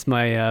e-bike. It's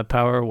my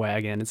power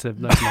wagon. It's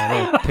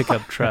my little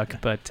pickup truck.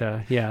 But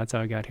yeah, that's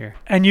how I got here.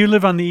 And you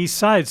live on the east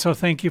side, so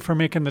thank you for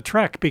making the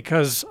trek,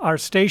 because our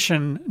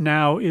station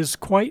now is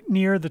quite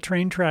near the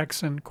train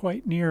tracks and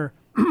quite near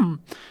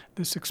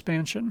this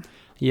expansion.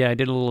 Yeah, I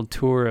did a little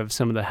tour of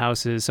some of the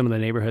houses, some of the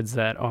neighborhoods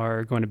that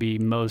are going to be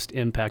most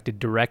impacted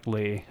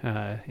directly,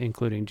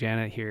 including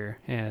Janet here.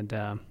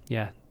 And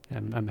yeah,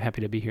 I'm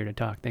happy to be here to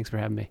talk. Thanks for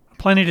having me.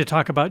 Plenty to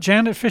talk about.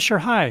 Janet Fisher,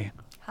 hi.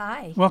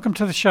 Hi. Welcome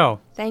to the show.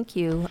 Thank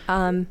you.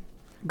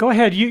 Go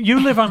ahead. You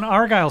live on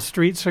Argyle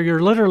Street, so you're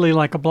literally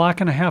like a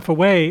block and a half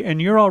away,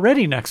 and you're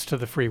already next to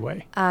the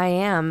freeway. I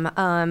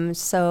am.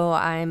 So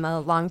I'm a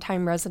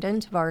longtime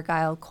resident of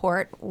Argyle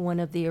Court, one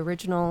of the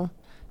original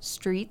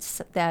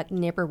streets that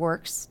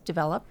NeighborWorks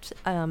developed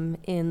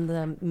in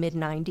the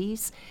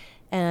mid-'90s.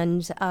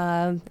 And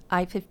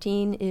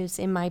I-15 is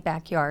in my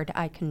backyard.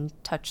 I can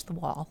touch the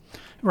wall.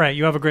 Right.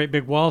 You have a great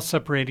big wall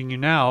separating you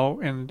now,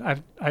 and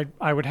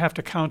I would have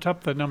to count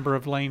up the number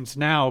of lanes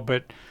now,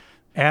 but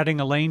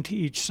adding a lane to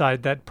each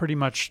side, that pretty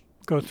much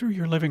go through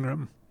your living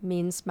room.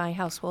 Means my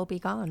house will be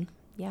gone.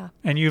 Yeah.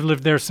 And you've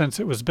lived there since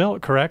it was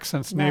built, correct?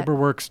 Since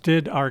NeighborWorks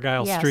did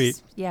Argyle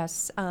Street.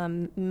 Yes.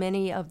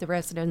 Many of the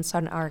residents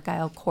on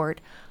Argyle Court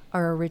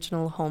are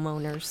original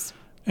homeowners.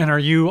 And are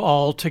you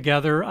all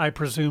together, I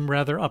presume,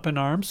 rather up in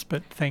arms?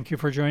 But thank you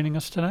for joining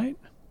us tonight.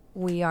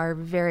 We are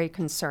very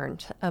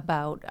concerned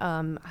about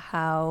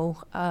how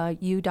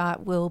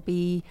UDOT will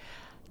be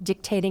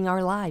dictating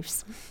our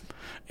lives.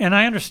 And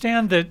I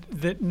understand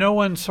that no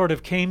one sort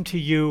of came to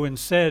you and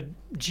said,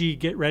 gee,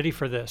 get ready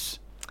for this.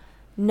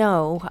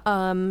 No.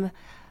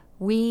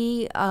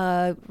 We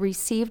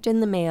received in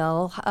the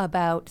mail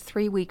about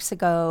 3 weeks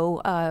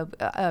ago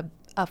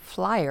a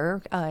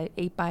flyer,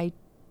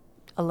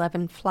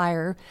 8x11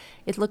 flyer.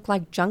 It looked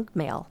like junk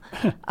mail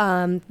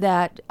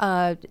that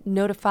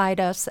notified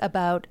us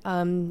about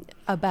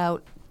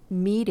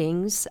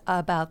meetings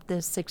about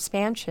this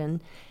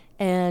expansion.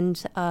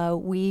 And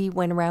we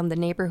went around the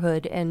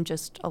neighborhood and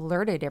just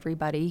alerted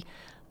everybody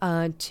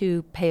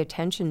to pay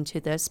attention to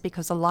this,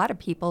 because a lot of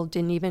people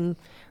didn't even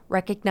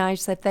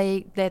recognize that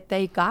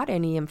they got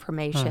any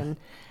information.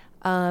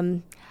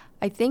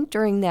 I think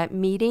during that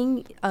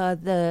meeting,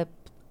 the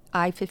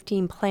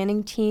I-15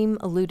 planning team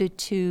alluded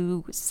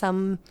to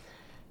something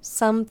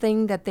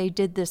that they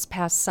did this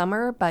past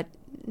summer, but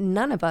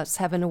none of us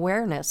have an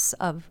awareness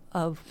of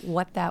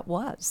what that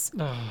was.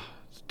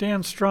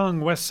 Dan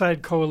Strong, West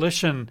Side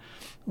Coalition,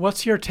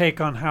 what's your take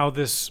on how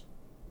this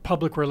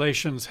public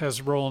relations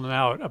has rolled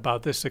out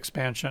about this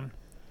expansion?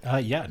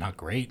 Yeah, not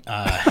great.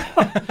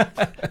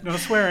 No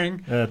swearing.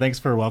 Thanks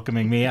for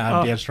welcoming me.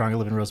 I'm Dan Strong. I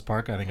live in Rose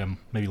Park. I think I'm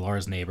maybe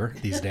Laura's neighbor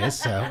these days.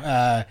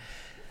 So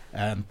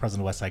I'm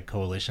president of West Side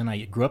Coalition.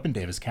 I grew up in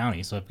Davis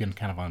County, so I've been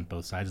kind of on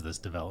both sides of this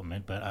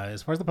development. But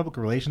as far as the public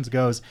relations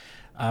goes,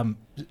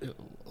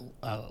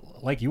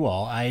 like you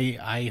all,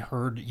 I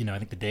heard, I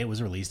think the day it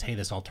was released, hey,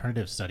 this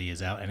alternative study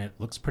is out, and it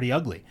looks pretty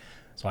ugly.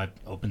 So I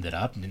opened it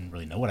up and didn't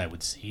really know what I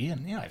would see.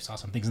 And, I saw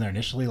some things in there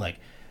initially, like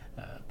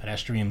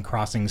pedestrian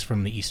crossings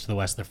from the east to the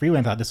west of the freeway,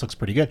 and thought this looks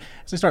pretty good.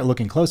 As I start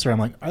looking closer, I'm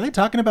like, are they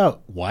talking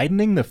about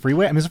widening the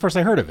freeway? I mean, this is the first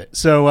I heard of it.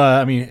 So,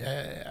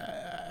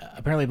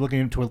 apparently I've been looking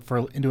into it for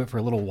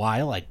a little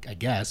while, I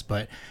guess,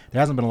 but there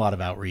hasn't been a lot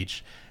of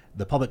outreach.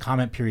 The public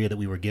comment period that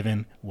we were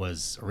given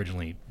was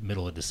originally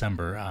middle of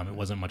December. It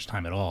wasn't much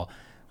time at all.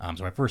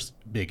 So our first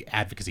big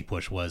advocacy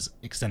push was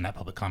extend that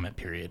public comment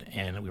period.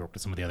 And we worked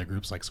with some of the other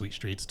groups like Sweet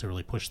Streets to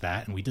really push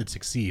that. And we did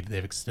succeed.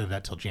 They've extended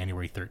that till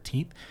January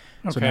 13th.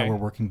 So now we're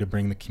working to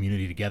bring the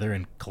community together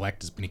and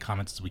collect as many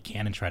comments as we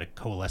can and try to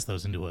coalesce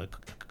those into a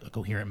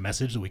coherent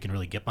message that we can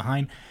really get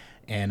behind.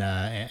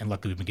 And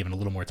luckily we've been given a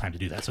little more time to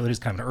do that. So it is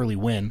kind of an early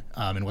win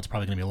in what's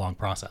probably going to be a long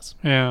process.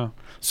 Yeah.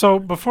 So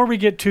before we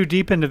get too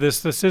deep into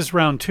this is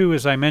round 2,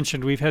 as I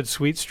mentioned. We've had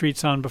Sweet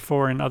Streets on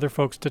before and other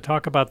folks to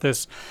talk about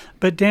this.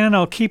 But Dan,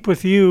 I'll keep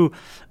with you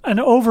an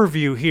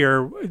overview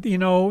here. You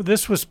know,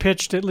 this was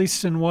pitched, at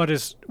least in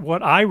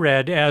what I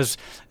read, as,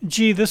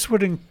 gee, this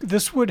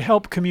would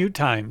help commute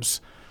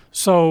times.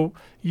 So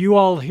you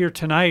all here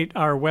tonight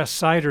are West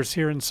Siders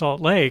here in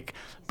Salt Lake,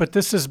 but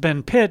this has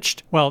been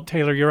pitched. Well,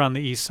 Taylor, you're on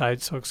the East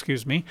Side, so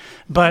excuse me.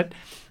 But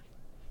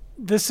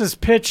this is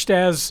pitched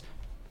as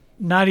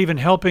not even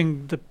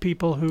helping the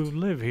people who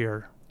live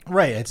here.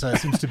 Right. It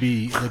seems to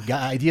be the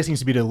idea seems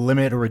to be to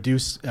limit or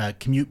reduce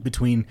commute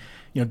between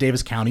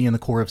Davis County and the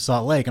core of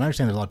Salt Lake. And I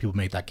understand there's a lot of people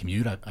make that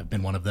commute. I've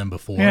been one of them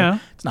before. Yeah.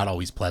 It's not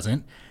always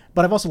pleasant.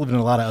 But I've also lived in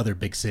a lot of other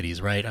big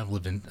cities, right? I've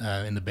lived in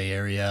the Bay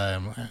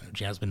Area.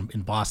 Jan's been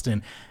in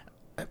Boston.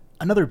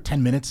 Another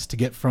 10 minutes to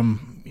get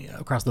from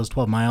across those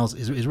 12 miles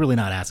is really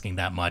not asking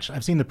that much.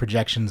 I've seen the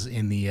projections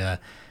in the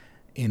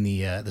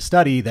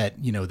study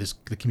that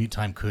the commute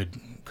time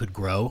could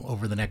grow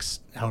over the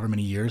next however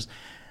many years,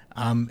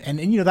 and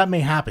that may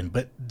happen.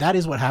 But that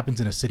is what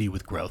happens in a city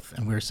with growth,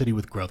 and we're a city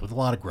with growth, with a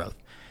lot of growth.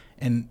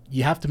 And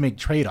you have to make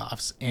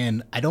trade-offs.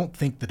 And I don't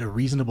think that a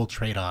reasonable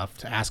trade-off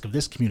to ask of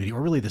this community, or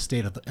really the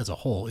state as a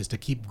whole, is to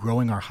keep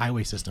growing our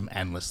highway system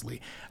endlessly.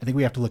 I think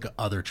we have to look at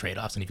other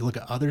trade-offs. And if you look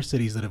at other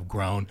cities that have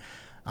grown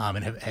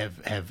and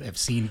have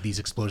seen these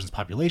explosions of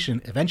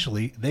population,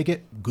 eventually they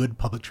get good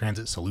public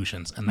transit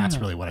solutions. And that's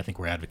really what I think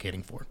we're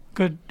advocating for.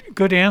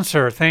 Good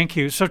answer. Thank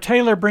you. So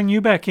Taylor, bring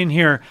you back in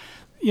here.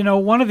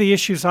 One of the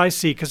issues I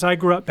see, because I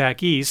grew up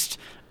back east,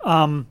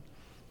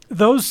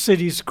 those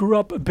cities grew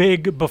up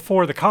big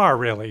before the car,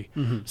 really.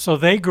 Mm-hmm. So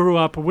they grew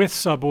up with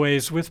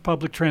subways, with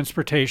public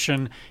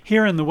transportation.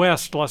 Here in the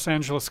West, Los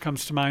Angeles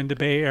comes to mind, the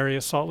Bay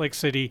Area, Salt Lake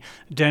City,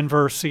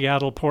 Denver,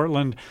 Seattle,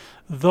 Portland.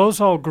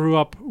 Those all grew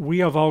up, we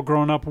have all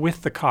grown up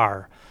with the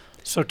car.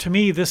 So to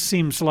me, this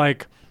seems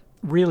like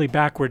really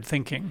backward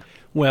thinking.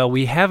 Well,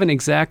 we haven't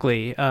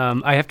exactly.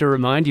 I have to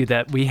remind you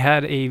that we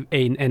had an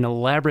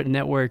elaborate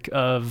network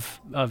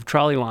of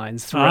trolley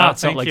lines throughout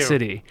Salt Lake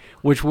City,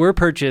 which were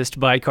purchased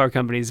by car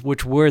companies,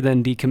 which were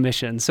then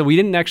decommissioned. So we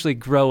didn't actually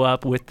grow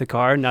up with the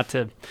car, not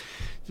to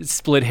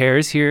split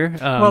hairs here.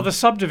 Well, the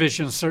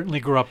subdivisions certainly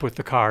grew up with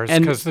the cars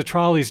because the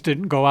trolleys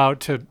didn't go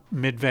out to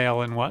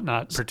Midvale and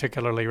whatnot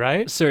particularly,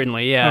 right?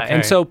 Certainly, yeah. Okay.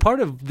 And so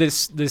part of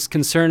this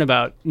concern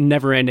about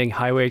never-ending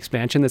highway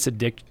expansion, this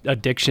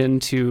addiction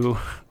to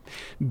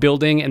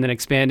building and then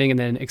expanding and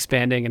then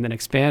expanding and then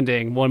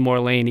expanding one more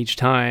lane each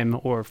time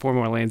or 4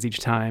 more lanes each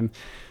time,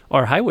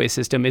 our highway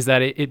system is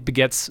that it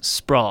begets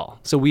sprawl.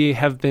 So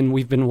we've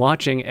been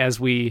watching as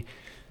we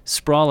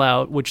sprawl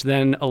out, which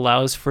then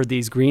allows for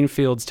these green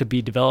fields to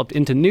be developed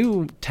into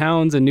new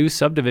towns and new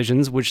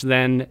subdivisions, which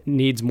then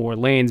needs more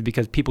lanes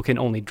because people can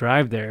only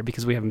drive there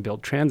because we haven't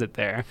built transit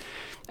there.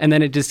 And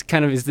then it just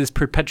kind of is this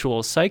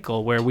perpetual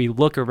cycle where we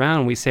look around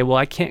and we say, well,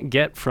 I can't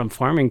get from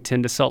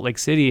Farmington to Salt Lake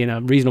City in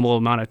a reasonable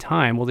amount of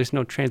time. Well, there's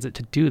no transit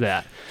to do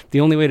that.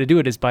 The only way to do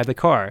it is by the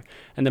car.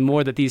 And the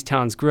more that these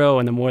towns grow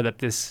and the more that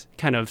this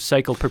kind of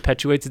cycle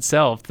perpetuates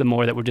itself, the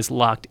more that we're just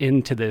locked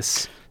into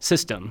this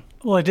system.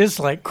 Well, it is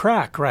like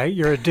crack, right?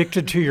 You're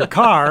addicted to your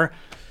car,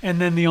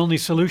 and then the only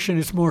solution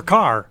is more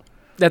car.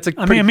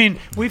 I mean,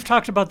 we've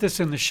talked about this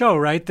in the show,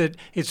 right? That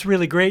it's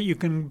really great you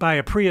can buy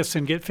a Prius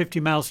and get 50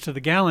 miles to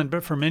the gallon,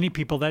 but for many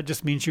people that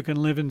just means you can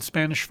live in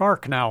Spanish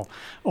Fork now,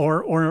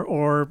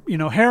 or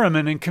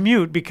Harriman and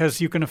commute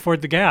because you can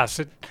afford the gas.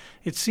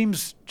 It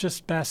seems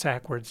just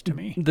backwards to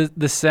me.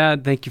 The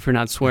sad, thank you for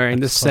not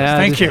swearing.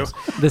 Thank you.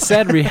 The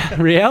sad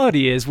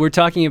reality is we're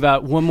talking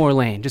about one more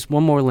lane, just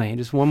one more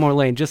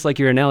lane, just like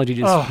your analogy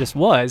just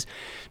was.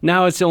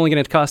 Now it's only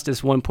going to cost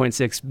us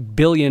 $1.6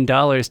 billion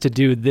to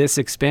do this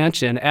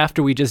expansion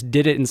after we just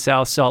did it in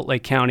South Salt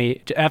Lake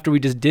County, after we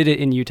just did it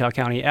in Utah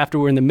County, after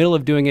we're in the middle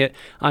of doing it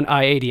on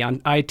I-80,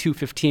 on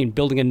I-215,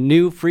 building a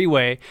new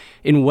freeway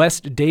in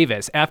West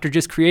Davis, after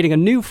just creating a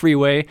new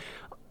freeway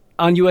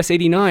on US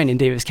 89 in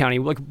Davis County.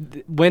 Like,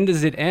 when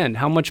does it end?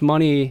 How much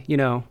money,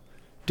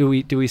 do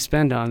we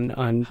spend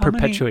on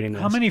perpetuating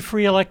this? How many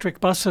free electric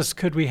buses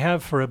could we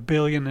have for $1.5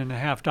 billion?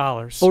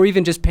 Or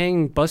even just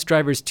paying bus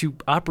drivers to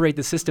operate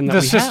the system that we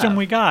have. The system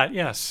we got,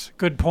 yes.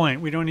 Good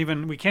point. We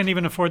can't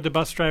even afford the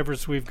bus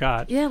drivers we've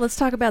got. Yeah, let's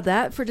talk about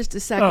that for just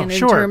a second in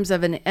terms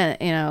of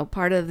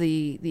part of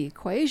the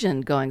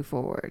equation going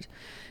forward.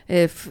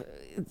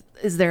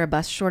 Is there a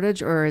bus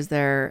shortage, or is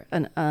there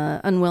an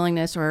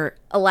unwillingness or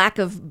a lack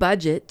of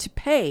budget to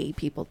pay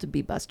people to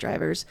be bus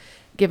drivers,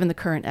 given the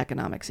current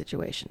economic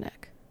situation,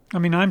 Nick? I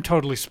mean, I'm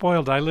totally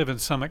spoiled. I live in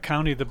Summit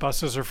County. The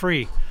buses are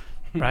free,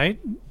 right?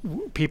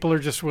 People are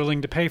just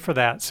willing to pay for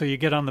that. So you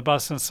get on the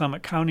bus in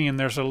Summit County, and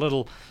there's a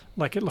little,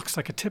 it looks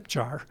like a tip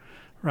jar,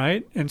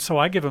 right? And so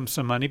I give them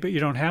some money, but you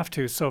don't have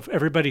to. So if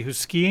everybody who's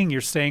skiing,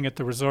 you're staying at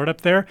the resort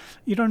up there,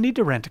 you don't need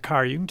to rent a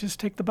car. You can just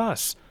take the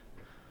bus.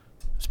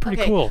 It's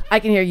pretty cool. I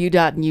can hear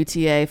UDOT and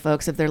UTA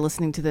folks, if they're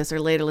listening to this or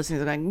later listening,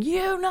 they're going,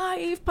 you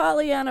naive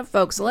Pollyanna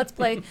folks. So let's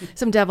play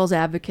some devil's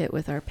advocate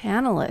with our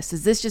panelists.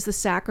 Is this just a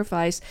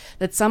sacrifice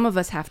that some of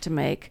us have to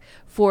make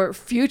for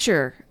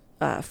future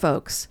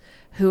folks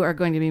who are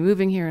going to be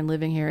moving here and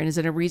living here? And is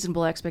it a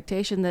reasonable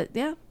expectation that,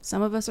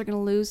 some of us are going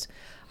to lose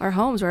our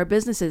homes or our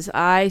businesses?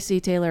 I see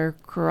Taylor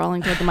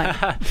crawling toward the mic.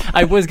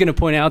 I was going to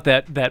point out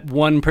that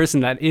one person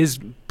that is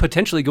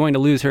potentially going to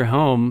lose her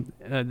home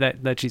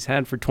that she's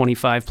had for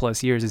 25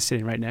 plus years is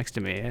sitting right next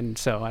to me. And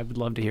so I would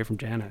love to hear from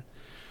Janet.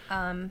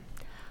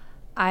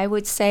 I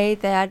would say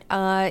that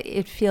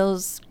it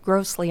feels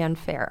grossly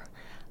unfair.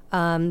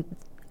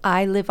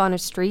 I live on a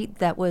street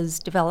that was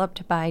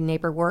developed by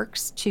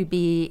NeighborWorks to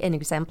be an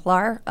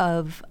exemplar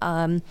of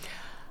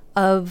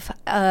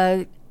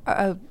a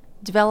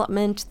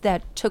development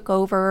that took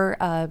over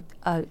a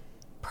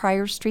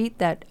prior street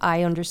that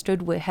I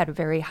understood had a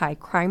very high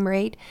crime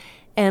rate,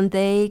 and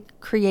they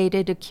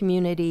created a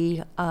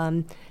community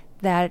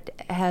that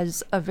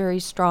has a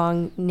very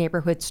strong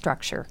neighborhood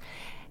structure.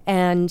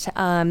 And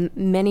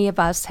many of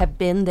us have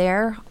been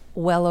there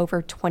well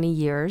over 20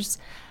 years.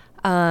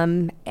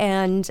 And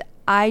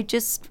I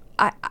guess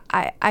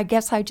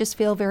I just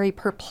feel very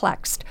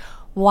perplexed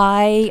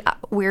why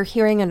we're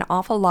hearing an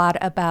awful lot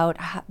about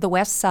the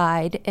West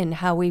Side and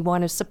how we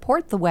want to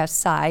support the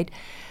West Side.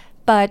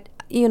 But,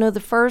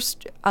 the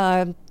first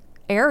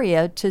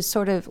area to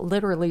sort of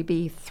literally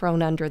be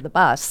thrown under the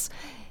bus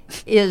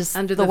is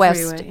under the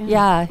West.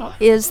 Freeway,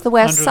 is the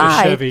West under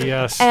Side. The Chevy,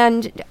 yes.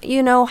 And,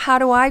 how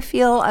do I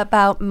feel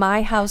about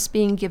my house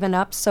being given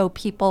up so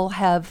people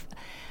have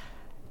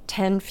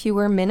 10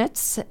 fewer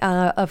minutes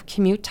of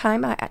commute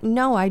time?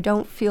 No, I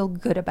don't feel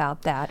good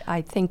about that.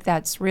 I think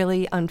that's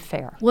really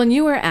unfair. When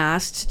you were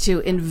asked to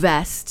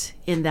invest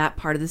in that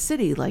part of the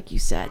city, like you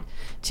said,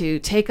 to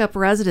take up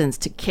residence,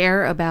 to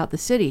care about the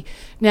city.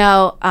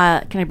 Now,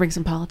 can I bring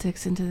some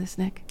politics into this,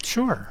 Nick?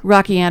 Sure.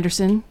 Rocky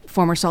Anderson,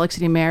 former Salt Lake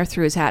City mayor,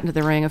 threw his hat into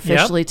the ring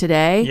officially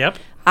today. Yep.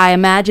 I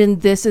imagine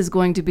this is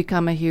going to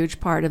become a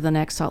huge part of the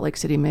next Salt Lake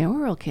City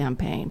mayoral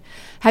campaign.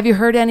 Have you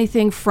heard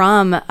anything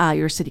from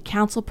your city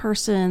council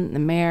person, the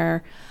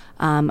mayor?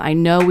 I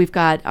know we've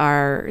got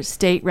our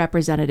state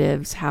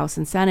representatives, House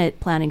and Senate,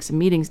 planning some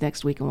meetings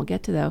next week, and we'll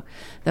get to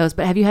those.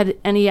 But have you had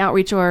any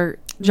outreach or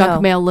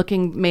junk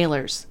mail-looking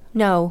mailers?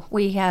 No,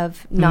 we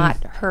have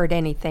not heard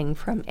anything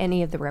from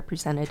any of the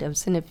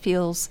representatives, and it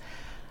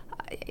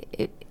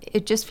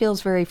just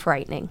feels very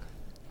frightening.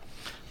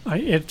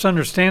 It's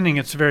understanding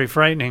it's very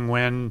frightening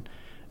when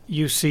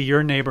you see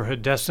your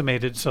neighborhood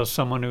decimated so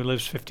someone who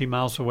lives 50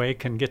 miles away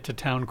can get to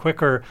town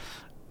quicker,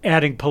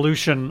 adding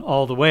pollution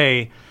all the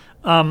way.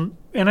 And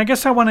I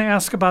guess I want to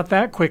ask about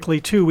that quickly,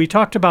 too. We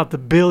talked about the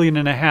 $1.5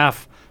 billion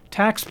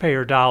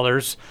taxpayer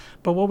dollars,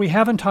 but what we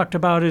haven't talked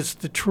about is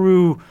the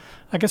true,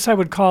 I guess I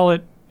would call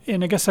it,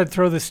 and I guess I'd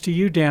throw this to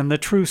you, Dan, the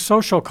true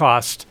social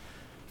cost.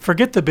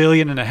 Forget the $1.5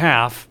 billion.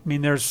 I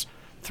mean, there's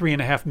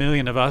 3.5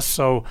 million of us,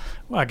 so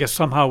I guess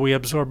somehow we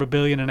absorb $1.5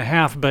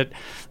 billion. But,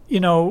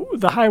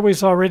 the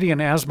highway's already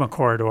an asthma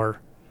corridor.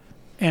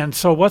 And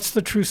so what's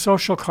the true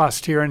social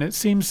cost here? And it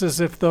seems as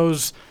if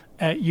those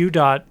at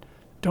UDOT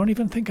don't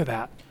even think of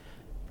that.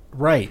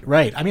 Right.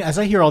 I mean, as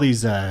I hear all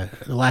these the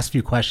last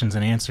few questions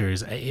and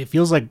answers, it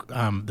feels like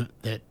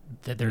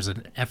that there's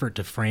an effort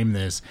to frame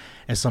this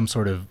as some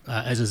sort of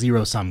as a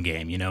zero-sum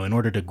game. In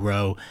order to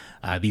grow,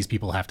 these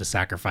people have to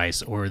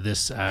sacrifice, or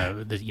this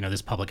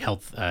this public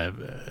health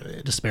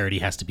disparity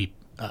has to be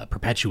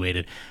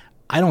perpetuated.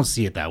 I don't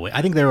see it that way.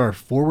 I think there are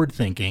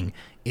forward-thinking,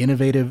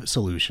 innovative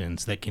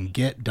solutions that can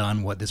get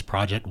done what this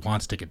project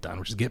wants to get done,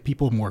 which is get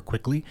people more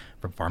quickly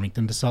from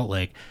Farmington to Salt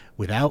Lake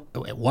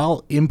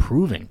while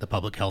improving the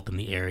public health in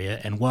the area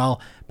and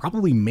while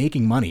probably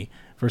making money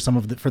for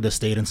the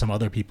state and some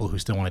other people who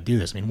still want to do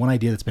this. I mean, one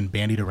idea that's been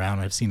bandied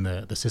around, I've seen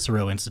the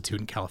Cicero Institute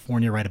in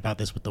California write about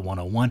this with the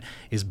 101,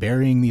 is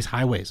burying these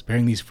highways,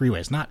 burying these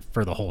freeways, not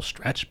for the whole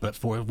stretch, but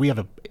if we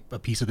have a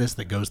piece of this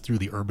that goes through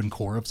the urban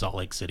core of Salt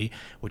Lake City,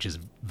 which is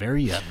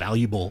very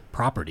valuable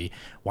property,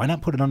 why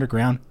not put it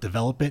underground,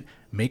 develop it,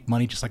 make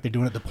money just like they're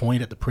doing at the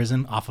Point, at the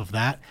prison, off of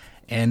that,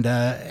 and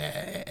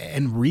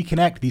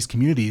reconnect these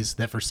communities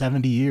that for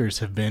 70 years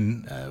have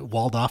been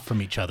walled off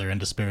from each other and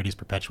disparities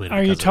perpetuated.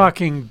 Are you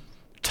talking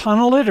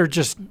tunnel it or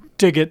just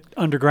dig it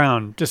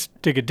underground, just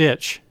dig a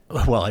ditch?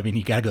 Well, I mean,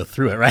 you got to go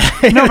through it, right?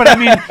 No, but I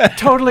mean,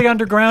 totally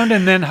underground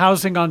and then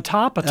housing on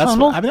top,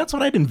 tunnel? That's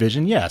what I'd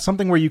envision, yeah.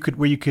 Something where you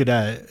bury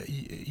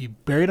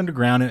it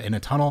underground in a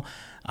tunnel,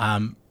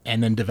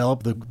 and then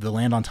develop the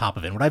land on top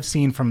of it. And what I've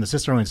seen from the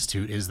Cicero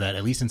Institute is that,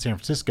 at least in San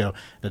Francisco,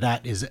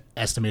 that is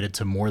estimated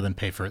to more than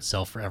pay for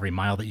itself. For every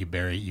mile that you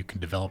bury, you can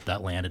develop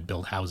that land and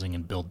build housing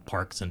and build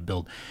parks and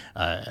build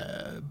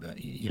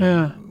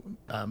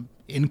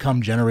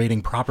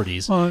income-generating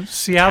properties. Well,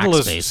 Seattle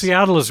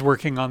is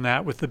working on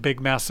that with the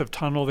big, massive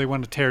tunnel. They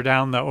want to tear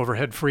down the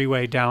overhead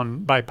freeway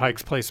down by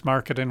Pikes Place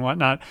Market and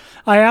whatnot.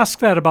 I ask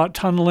that about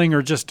tunneling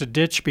or just a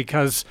ditch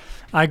because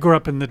I grew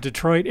up in the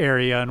Detroit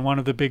area, and one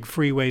of the big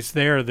freeways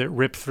there that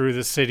ripped through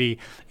the city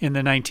in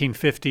the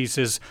 1950s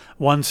is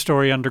one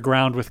story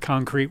underground with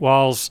concrete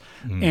walls,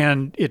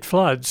 and it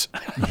floods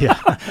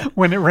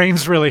when it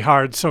rains really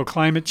hard. So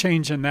climate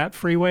change in that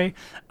freeway,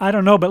 I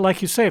don't know. But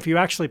like you say, if you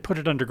actually put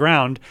it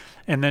underground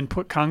and then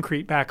put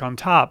concrete back on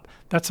top,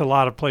 that's a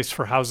lot of place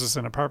for houses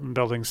and apartment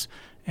buildings.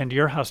 And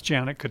your house,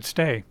 Janet, could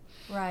stay.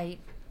 Right.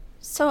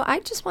 So I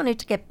just wanted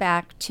to get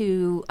back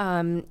to,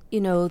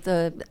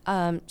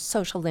 the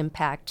social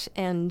impact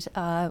and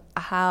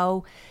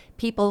how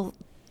people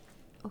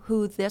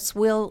who this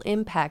will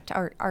impact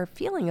are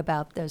feeling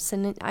about this.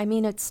 And I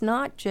mean, it's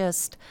not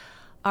just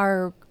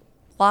our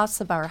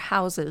loss of our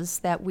houses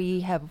that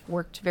we have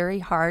worked very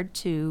hard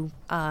to,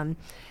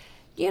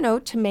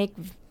 to make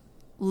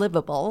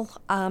livable,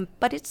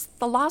 but it's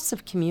the loss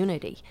of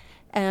community.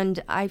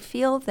 And I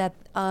feel that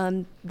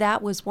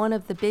that was one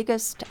of the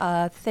biggest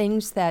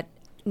things that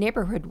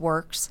Neighborhood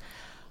Works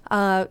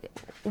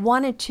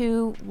wanted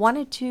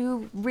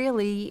to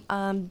really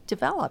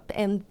develop,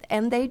 and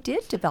they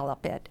did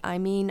develop it. I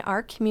mean,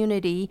 our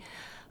community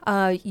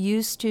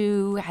used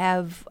to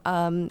have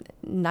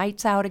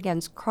nights out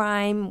against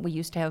crime. We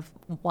used to have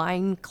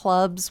wine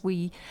clubs.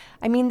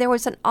 There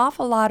was an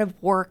awful lot of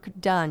work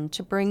done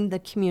to bring the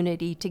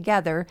community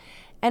together,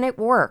 and it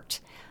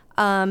worked.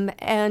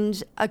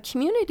 And a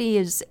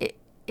community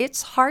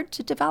it's hard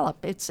to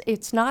develop.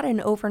 It's not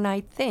an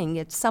overnight thing.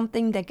 It's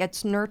something that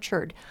gets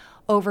nurtured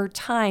over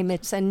time.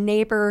 It's a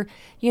neighbor,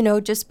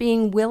 just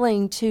being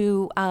willing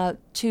to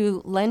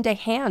lend a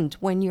hand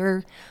when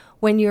you're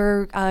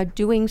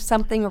doing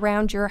something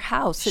around your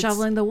house.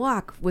 Shoveling the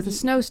walk with a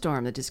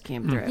snowstorm that just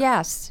came through.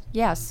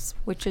 Yes,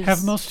 which is...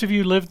 Have most of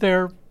you lived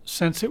there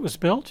since it was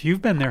built?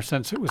 You've been there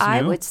since it was new.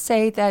 I would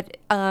say that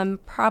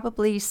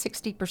probably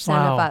 60%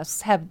 of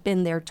us have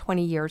been there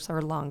 20 years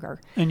or longer.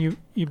 And you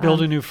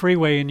build a new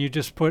freeway and you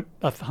just put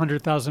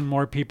 100,000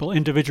 more people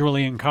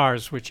individually in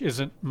cars, which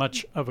isn't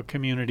much of a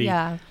community.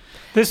 Yeah.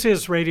 This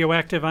is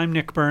Radioactive. I'm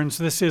Nick Burns.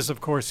 This is, of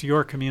course,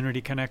 your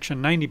community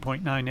connection,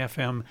 90.9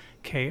 FM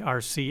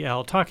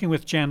KRCL. Talking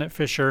with Janet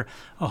Fisher,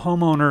 a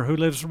homeowner who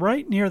lives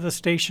right near the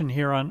station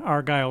here on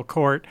Argyle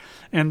Court.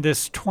 And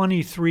this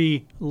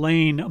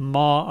 23-lane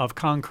maw of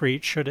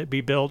concrete, should it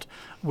be built,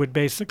 would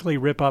basically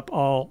rip up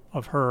all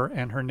of her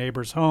and her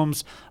neighbors'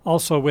 homes.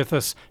 Also with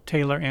us,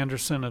 Taylor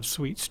Anderson of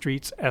Sweet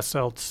Streets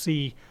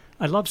SLC.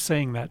 I love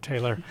saying that,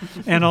 Taylor.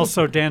 And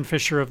also Dan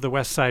Fisher of the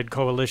West Side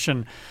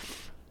Coalition.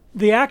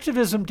 The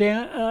activism,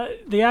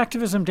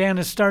 Dan,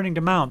 is starting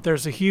to mount.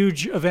 There's a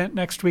huge event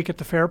next week at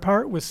the Fair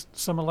Park with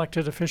some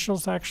elected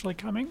officials actually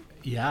coming.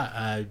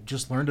 Yeah,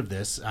 just learned of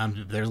this.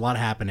 There's a lot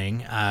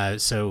happening.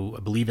 So I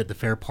believe at the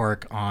Fair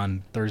Park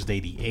on Thursday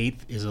the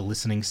 8th is a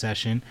listening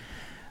session,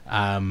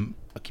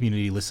 a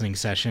community listening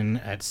session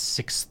at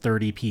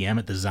 6:30 p.m.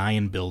 at the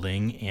Zion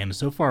Building. And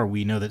so far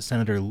we know that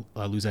Senator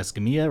Luz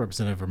Escamilla,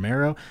 Representative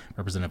Romero,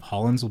 Representative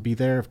Hollins will be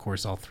there. Of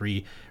course, all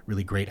three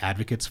really great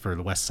advocates for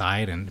the West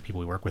Side and people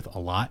we work with a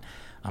lot.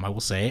 I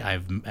will say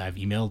I've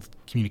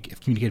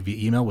communicated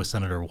via email with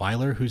Senator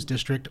Weiler, whose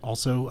district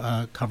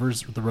also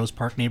covers the Rose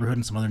Park neighborhood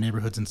and some other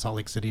neighborhoods in Salt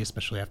Lake City,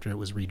 especially after it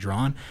was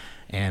redrawn.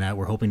 And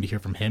we're hoping to hear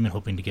from him and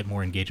hoping to get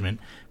more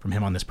engagement from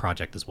him on this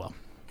project as well.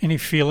 Any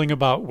feeling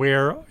about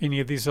where any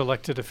of these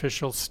elected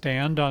officials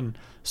stand on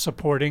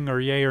supporting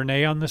or yay or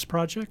nay on this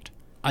project?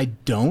 I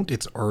don't.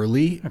 It's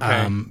early.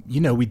 Okay.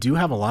 We do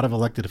have a lot of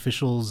elected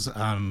officials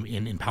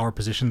in power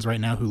positions right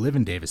now who live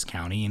in Davis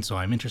County, and so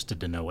I'm interested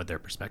to know what their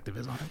perspective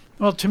is on it.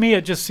 Well, to me,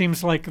 it just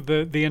seems like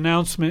the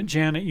announcement,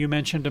 Janet, you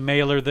mentioned a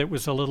mailer that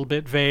was a little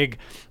bit vague.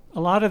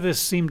 A lot of this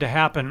seemed to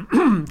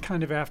happen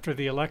kind of after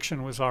the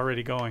election was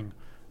already going.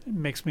 It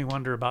makes me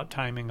wonder about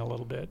timing a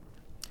little bit.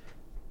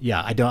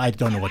 Yeah, I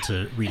don't know what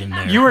to read in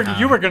there. You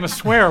were going to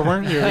swear,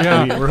 weren't you?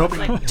 Yeah. We're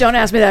hoping. Don't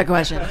ask me that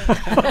question.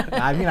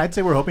 I'd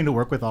say we're hoping to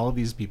work with all of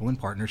these people in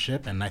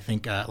partnership, and I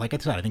think, like I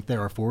said, I think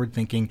there are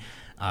forward-thinking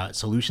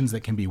solutions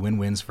that can be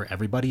win-wins for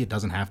everybody. It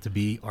doesn't have to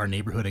be our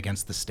neighborhood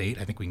against the state.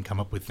 I think we can come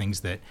up with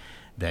things that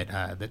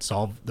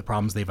solve the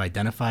problems they've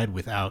identified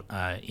without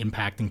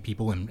impacting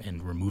people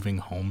and removing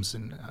homes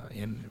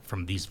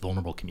from these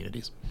vulnerable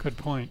communities. Good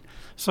point.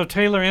 So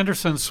Taylor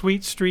Anderson,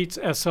 Sweet Streets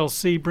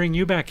SLC, bring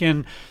you back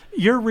in.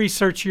 Your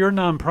research, your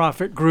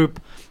nonprofit group,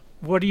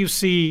 what do you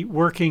see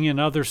working in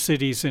other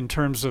cities in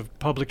terms of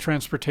public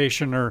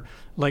transportation or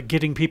like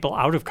getting people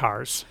out of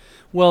cars?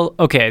 Well,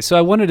 okay, so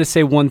I wanted to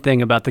say one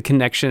thing about the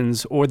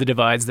connections or the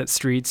divides that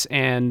streets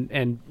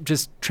and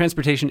just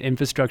transportation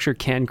infrastructure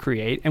can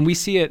create. And we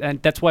see it,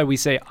 and that's why we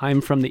say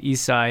I'm from the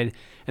east side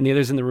and the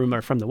others in the room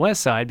are from the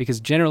west side, because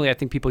generally I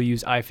think people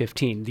use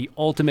I-15, the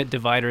ultimate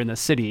divider in the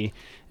city,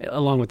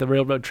 along with the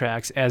railroad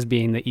tracks, as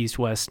being the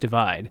east-west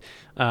divide.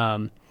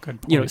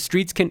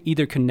 Streets can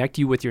either connect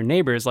you with your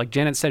neighbors. Like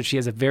Janet said, she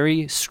has a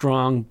very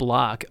strong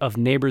block of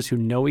neighbors who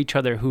know each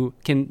other, who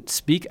can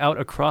speak out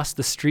across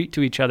the street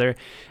to each other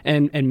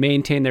and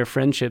maintain their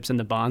friendships and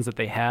the bonds that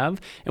they have.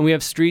 And we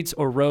have streets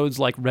or roads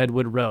like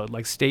Redwood Road,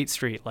 like State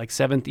Street, like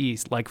 7th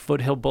East, like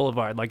Foothill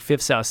Boulevard, like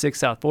 5th South, 6th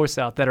South, 4th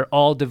South, that are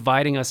all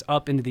dividing us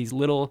up into these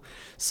little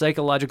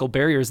psychological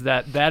barriers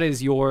that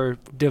is your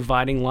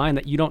dividing line,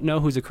 that you don't know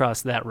who's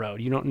across that road.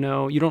 You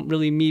don't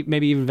really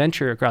maybe even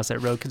venture across that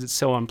road because it's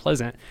so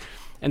unpleasant.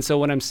 And so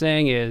what I'm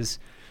saying is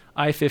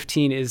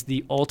I-15 is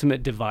the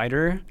ultimate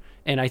divider,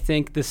 and I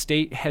think the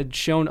state had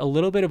shown a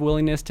little bit of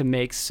willingness to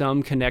make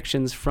some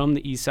connections from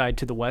the east side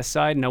to the west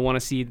side, and I want to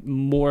see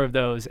more of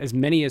those, as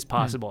many as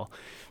possible.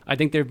 I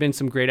think there have been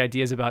some great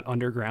ideas about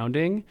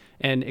undergrounding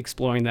and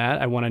exploring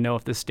that. I want to know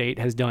if the state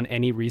has done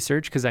any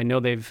research, because I know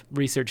they've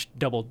researched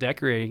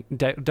double-deckering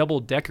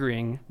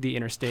the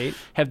interstate.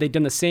 Have they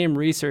done the same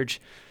research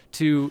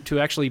to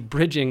actually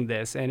bridging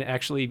this and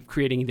actually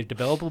creating either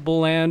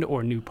developable land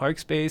or new park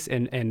space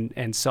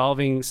and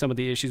solving some of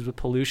the issues with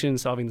pollution,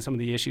 solving some of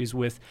the issues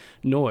with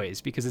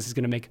noise, because this is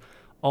going to make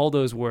all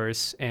those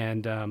worse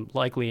and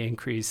likely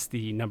increase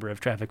the number of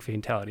traffic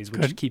fatalities,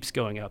 which keeps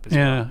going up as well.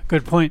 Yeah,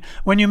 good point.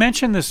 When you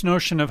mentioned this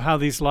notion of how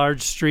these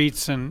large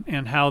streets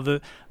and how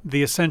the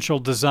essential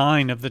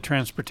design of the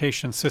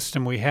transportation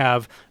system we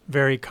have,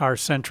 very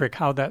car-centric,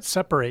 how that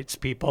separates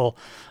people,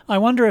 I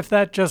wonder if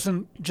that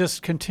doesn't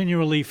just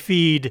continually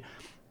feed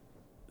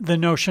the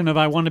notion of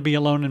I want to be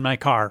alone in my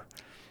car,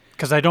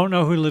 because I don't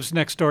know who lives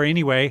next door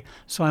anyway,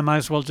 so I might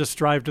as well just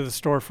drive to the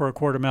store for a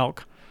quart of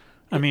milk.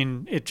 I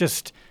mean,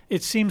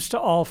 it seems to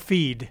all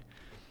feed.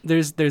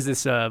 There's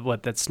this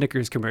that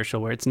Snickers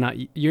commercial where it's not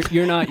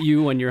you're not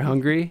you when you're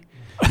hungry.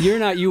 You're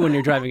not you when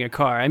you're driving a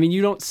car. I mean,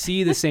 you don't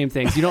see the same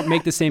things. You don't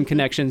make the same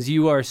connections.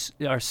 You are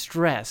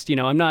stressed.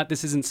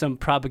 This isn't some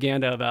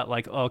propaganda about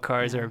like all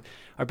cars are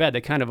bad.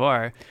 They kind of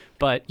are.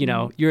 But,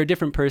 you're a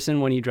different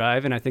person when you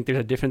drive. And I think there's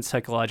a different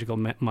psychological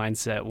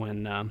mindset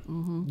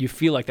when you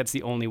feel like that's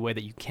the only way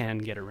that you can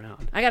get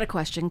around. I got a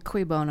question.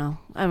 Cui bono?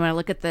 I mean, I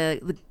look at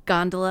the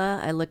gondola.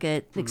 I look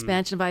at the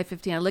expansion of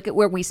I-15. I look at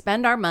where we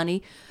spend our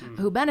money,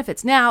 who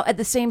benefits. Now, at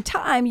the same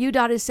time,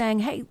 UDOT is saying,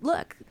 hey,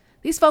 look,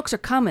 these folks are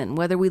coming,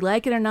 whether we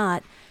like it or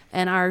not,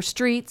 and our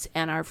streets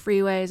and our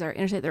freeways, our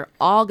interstate, they're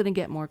all going to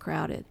get more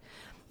crowded.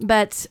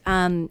 But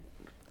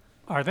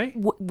are they?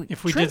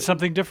 If we did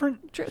something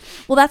different? True.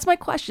 Well, that's my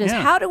question, is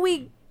how do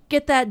we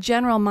get that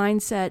general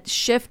mindset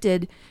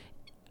shifted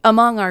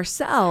among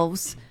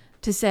ourselves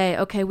to say,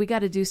 okay, we got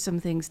to do some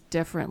things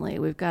differently.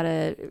 We've got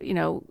to,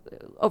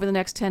 over the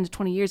next 10 to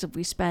 20 years, if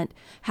we spent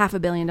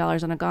 $500 million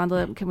on a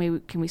gondola, can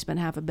we spend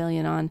 $500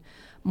 million on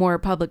more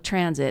public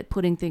transit,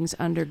 putting things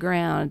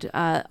underground,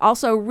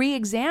 also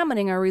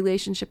re-examining our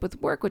relationship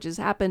with work, which has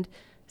happened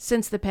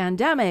since the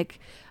pandemic.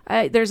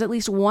 There's at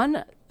least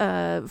one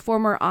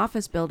former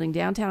office building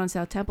downtown in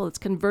South Temple that's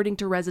converting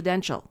to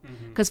residential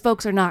because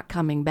folks are not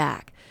coming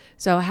back.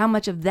 So how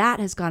much of that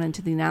has gone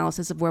into the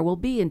analysis of where we'll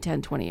be in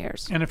 10, 20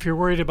 years? And if you're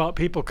worried about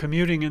people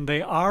commuting and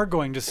they are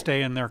going to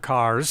stay in their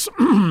cars,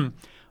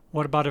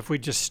 what about if we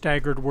just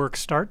staggered work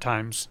start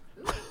times?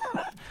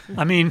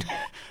 I mean,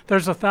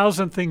 there's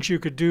 1,000 things you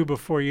could do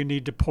before you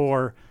need to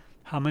pour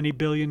how many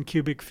billion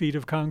cubic feet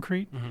of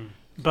concrete?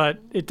 But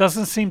it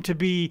doesn't seem to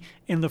be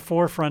in the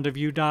forefront of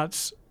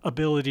UDOT's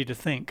ability to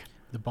think.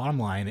 The bottom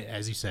line,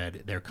 as you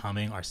said, they're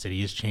coming. Our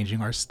city is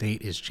changing. Our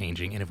state is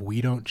changing. And if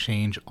we don't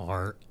change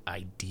our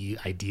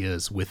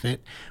ideas with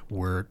it,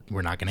 we're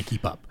not going to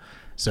keep up.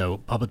 So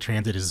public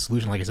transit is a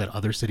solution. Like I said,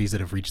 other cities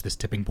that have reached this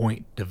tipping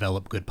point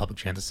develop good public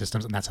transit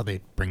systems, and that's how they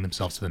bring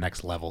themselves to the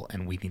next level,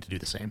 and we need to do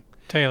the same.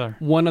 Taylor.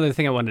 One other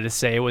thing I wanted to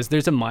say was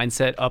there's a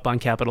mindset up on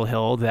Capitol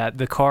Hill that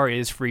the car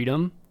is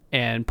freedom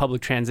and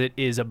public transit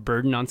is a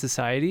burden on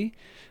society.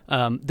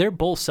 They're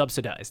both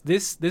subsidized.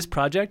 This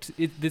project,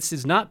 this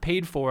is not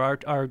paid for.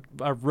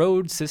 Our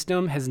road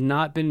system has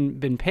not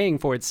been paying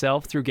for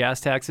itself through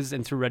gas taxes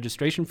and through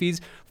registration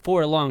fees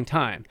for a long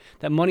time.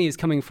 That money is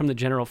coming from the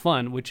general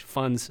fund, which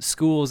funds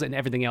schools and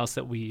everything else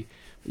that we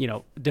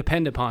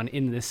depend upon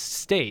in this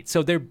state.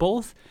 So they're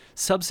both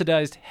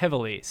subsidized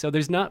heavily. So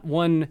there's not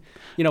one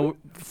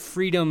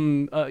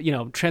freedom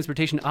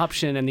transportation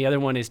option and the other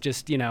one is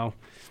just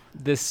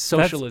this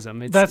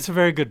socialism. That's a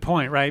very good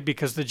point, right?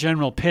 Because the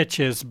general pitch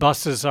is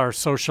buses are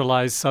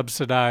socialized,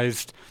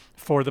 subsidized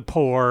for the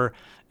poor,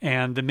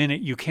 and the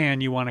minute you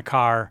want a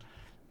car.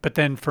 But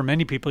then for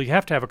many people, you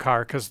have to have a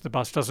car because the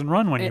bus doesn't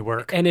run when you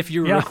work. And if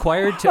you're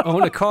required to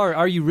own a car,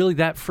 are you really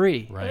that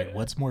free? Right.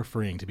 What's more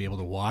freeing, to be able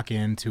to walk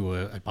into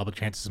a public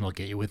transit system that'll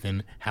get you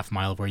within half a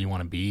mile of where you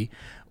want to be,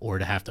 or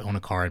to have to own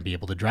a car and be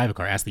able to drive a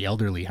car? Ask the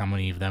elderly how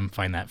many of them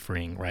find that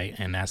freeing, right?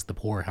 And ask the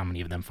poor how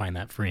many of them find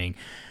that freeing.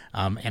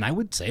 And I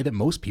would say that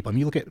most people,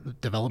 you look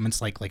at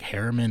developments like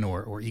Harriman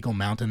or Eagle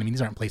Mountain.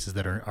 These aren't places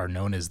that are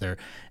known as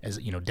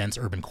dense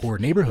urban core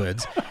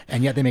neighborhoods,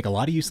 and yet they make a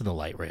lot of use of the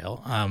light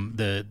rail.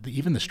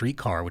 Even the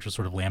streetcar, which was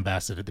sort of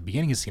lambasted at the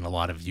beginning, has seen a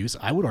lot of use.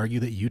 I would argue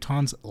that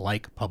Utahns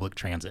like public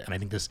transit, and I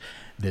think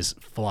this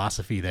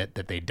philosophy that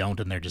they don't,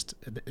 and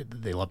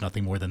they love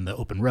nothing more than the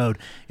open road,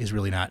 is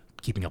really not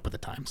keeping up with the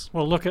times.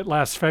 Well, look at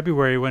last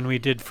February when we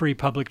did free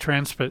public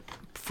transit,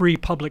 and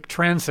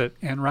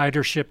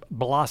ridership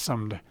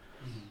blossomed.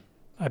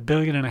 $1.5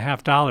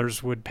 billion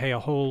would pay a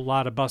whole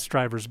lot of bus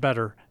drivers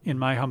better, in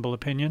my humble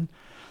opinion.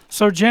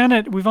 So,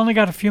 Janet, we've only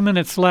got a few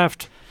minutes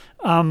left.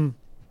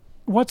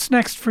 What's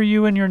next for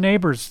you and your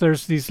neighbors?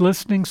 There's these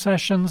listening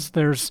sessions.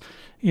 There's,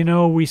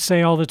 we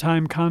say all the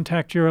time,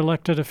 contact your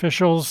elected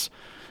officials.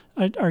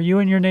 Are you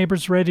and your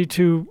neighbors ready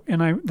to,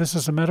 this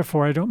is a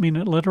metaphor, I don't mean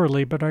it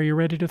literally, but are you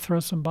ready to throw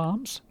some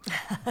bombs?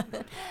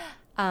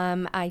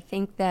 I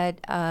think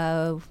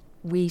that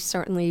we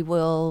certainly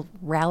will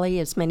rally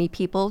as many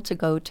people to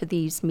go to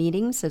these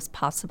meetings as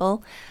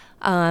possible.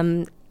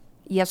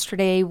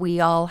 Yesterday, we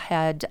all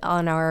had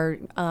on our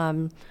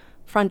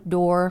front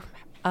door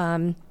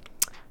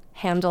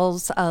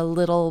handles a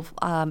little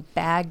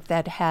bag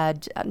that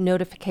had a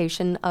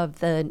notification of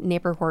the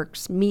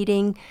NeighborWorks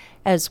meeting,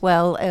 as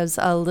well as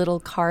a little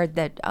card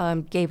that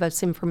gave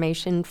us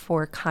information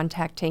for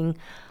contacting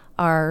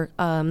our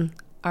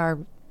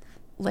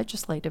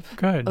legislative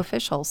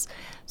officials.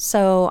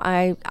 So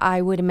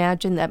I would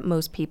imagine that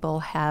most people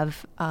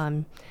have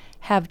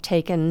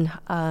taken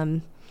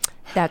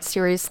that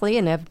seriously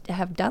and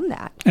have done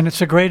that. And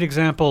it's a great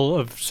example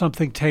of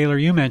something, Taylor,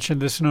 you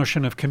mentioned, this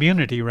notion of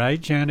community,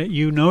 right? Janet,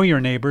 you know your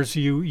neighbors.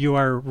 You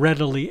are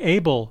readily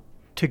able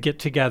to get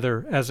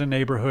together as a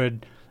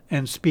neighborhood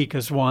and speak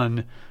as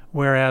one,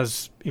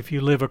 whereas if you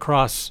live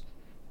across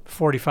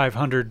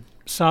 4,500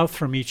 south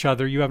from each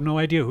other, you have no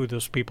idea who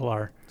those people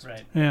are.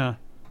 Right. Yeah,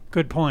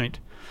 good point.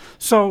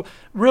 So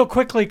real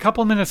quickly, a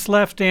couple minutes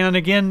left, and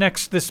again,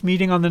 this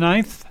meeting on the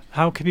 9th,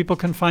 how people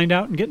can find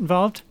out and get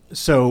involved?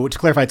 So to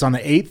clarify, it's on the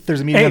 8th.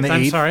 There's a meeting on the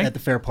 8th at the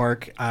Fair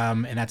Park,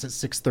 and that's at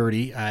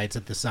 6:30. It's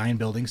at the Sign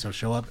Building, so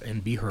show up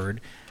and be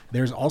heard.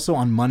 There's also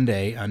on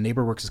Monday,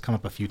 NeighborWorks has come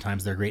up a few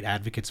times. They're great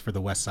advocates for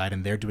the West Side,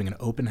 and they're doing an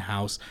open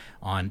house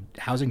on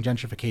housing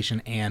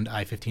gentrification and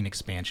I-15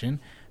 expansion.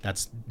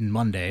 That's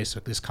Monday, so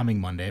this coming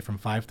Monday from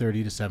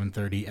 5:30 to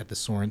 7:30 at the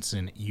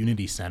Sorensen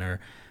Unity Center.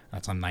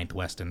 That's on 9th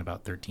West and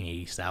about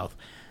 1380 South.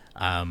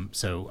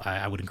 So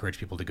I would encourage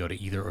people to go to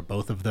either or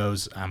both of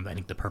those. I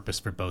think the purpose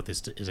for both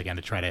is again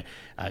to try to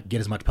get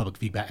as much public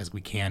feedback as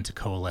we can to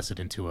coalesce it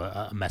into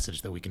a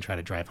message that we can try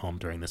to drive home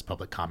during this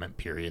public comment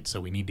period. So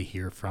we need to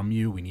hear from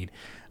you. We need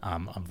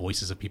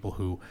voices of people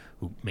who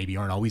maybe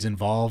aren't always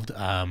involved,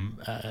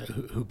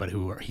 but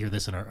who hear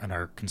this and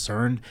are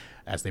concerned,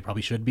 as they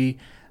probably should be.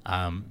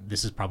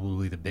 This is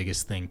probably the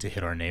biggest thing to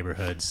hit our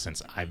neighborhoods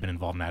since I've been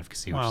involved in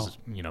advocacy, which is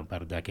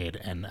about a decade,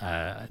 and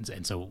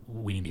so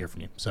we need to hear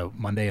from you. So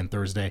Monday and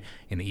Thursday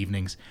in the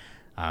evenings,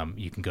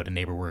 you can go to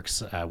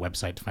NeighborWorks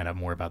website to find out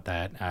more about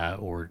that,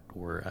 or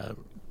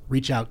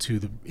reach out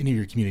to any of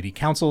your community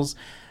councils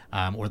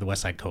or the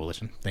West Side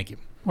Coalition. Thank you.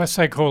 West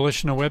Side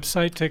Coalition, a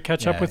website to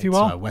catch up with you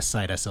all?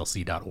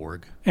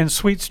 westsideslc.org. And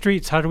Sweet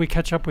Streets, how do we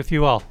catch up with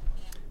you all?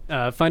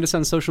 Find us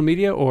on social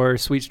media or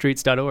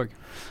sweetstreets.org.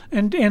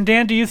 And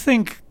Dan, do you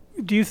think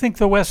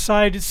the West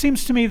Side? It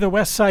seems to me the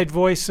West Side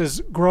voice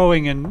is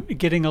growing and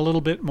getting a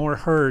little bit more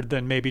heard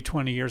than maybe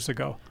 20 years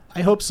ago.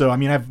 I hope so. I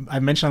mean,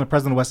 I've mentioned on the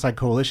President of West Side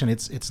Coalition.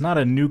 It's not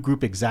a new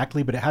group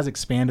exactly, but it has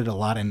expanded a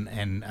lot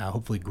and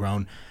hopefully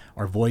grown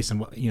our voice.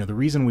 And the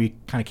reason we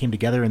kind of came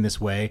together in this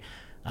way.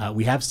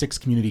 We have 6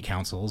 community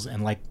councils,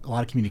 and like a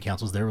lot of community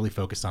councils, they're really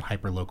focused on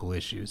hyper-local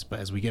issues. But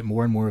as we get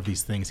more and more of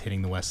these things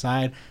hitting the West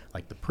Side,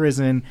 like the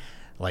prison,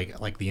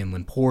 like the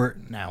inland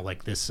port, now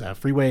like this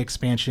freeway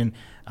expansion,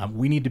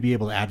 we need to be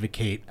able to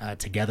advocate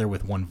together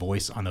with one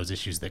voice on those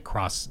issues that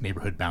cross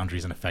neighborhood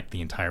boundaries and affect the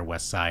entire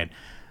West Side.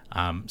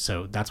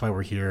 So that's why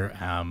we're here.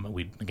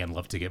 We'd, again,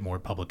 love to get more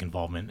public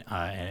involvement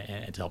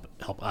and to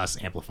help us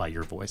amplify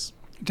your voice.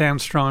 Dan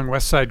Strong,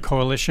 West Side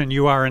Coalition.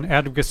 You are an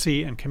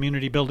advocacy and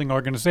community building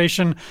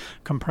organization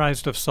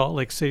comprised of Salt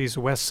Lake City's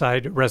West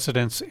Side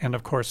residents and,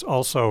 of course,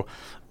 also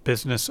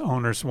business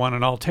owners, one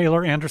and all.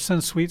 Taylor Anderson,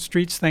 Sweet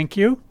Streets, thank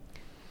you.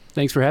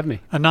 Thanks for having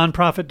me. A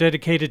nonprofit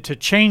dedicated to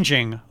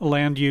changing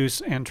land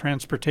use and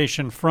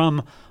transportation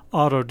from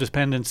auto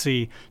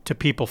dependency to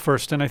people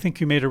first. And I think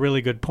you made a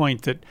really good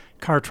point that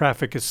car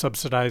traffic is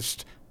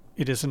subsidized.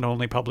 It isn't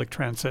only public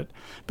transit.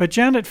 But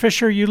Janet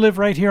Fisher, you live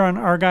right here on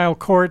Argyle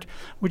Court.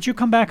 Would you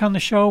come back on the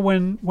show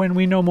when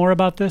we know more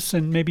about this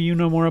and maybe you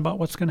know more about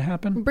what's going to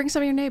happen? Bring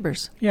some of your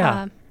neighbors.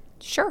 Yeah.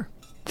 Sure.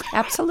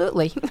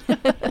 Absolutely.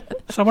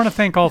 So I want to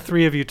thank all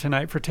three of you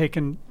tonight for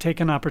taking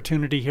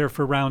opportunity here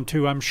for round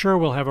 2. I'm sure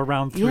we'll have a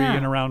round 3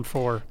 and a round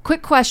 4.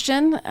 Quick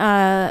question,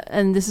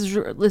 and this is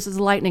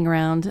a lightning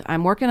round.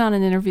 I'm working on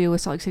an interview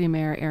with Salt Lake City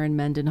Mayor Erin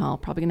Mendenhall.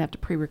 Probably gonna have to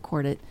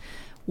pre-record it.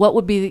 What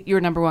would be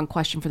your number one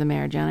question for the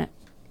mayor, Janet?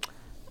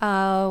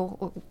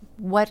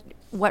 What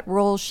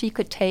role she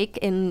could take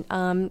in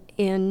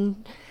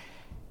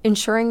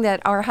ensuring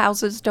that our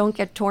houses don't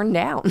get torn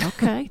down?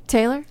 Okay,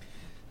 Taylor.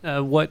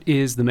 What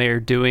is the mayor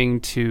doing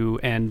to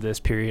end this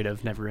period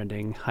of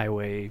never-ending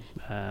highway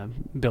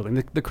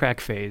building, the crack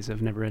phase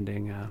of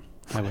never-ending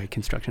highway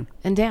construction?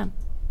 And Dan?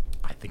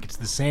 I think it's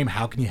the same.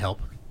 How can you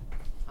help?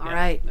 All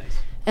right. Nice.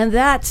 And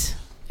that,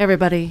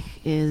 everybody,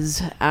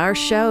 is our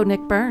show. Nick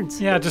Burns.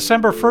 Yeah,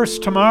 December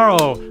 1st,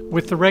 tomorrow,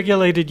 with the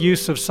regulated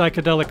use of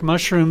psychedelic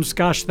mushrooms.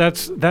 Gosh,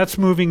 that's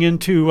moving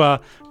into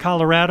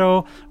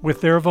Colorado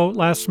with their vote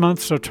last month.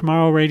 So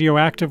tomorrow,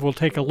 Radioactive will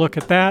take a look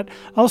at that.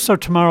 Also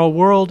tomorrow,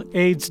 World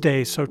AIDS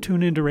Day. So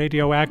tune into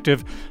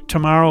Radioactive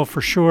tomorrow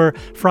for sure.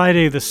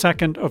 Friday the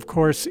 2nd, of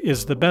course,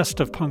 is the Best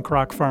of Punk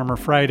Rock Farmer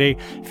Friday,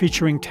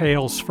 featuring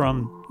tales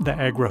from the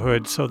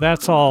Agri-Hood. So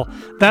that's all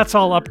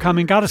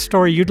upcoming. Got a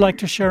story you'd like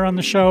to share on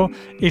the show?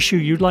 Issue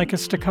you'd like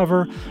us to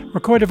cover?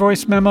 Record a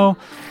voice memo.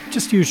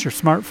 Just use your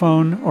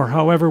smartphone or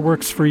however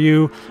works for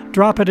you.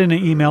 Drop it in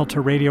an email to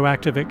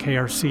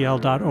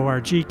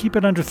radioactive@krcl.org. Keep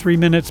it under 3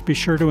 minutes. Be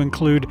sure to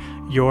include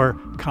your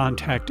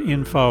contact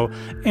info.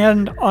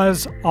 And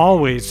as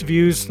always,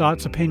 views,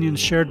 thoughts, opinions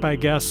shared by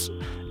guests,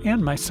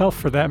 and myself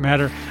for that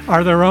matter,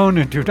 are their own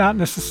and do not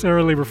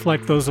necessarily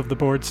reflect those of the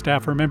board,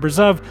 staff, or members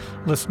of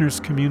Listeners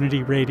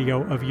Community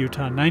Radio of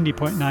Utah,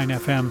 90.9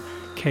 FM,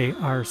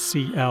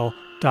 KRCL.org.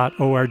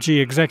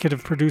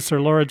 Executive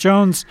producer Laura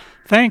Jones,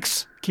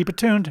 thanks. Keep it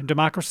tuned.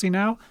 Democracy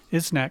Now!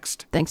 Is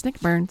next. Thanks, Nick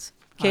Burns.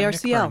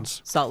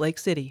 KRCL, Salt Lake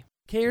City.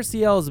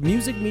 KRCL's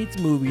Music Meets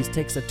Movies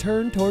takes a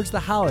turn towards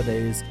the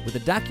holidays with a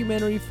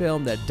documentary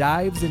film that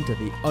dives into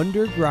the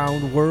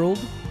underground world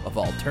of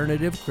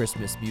alternative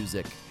Christmas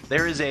music.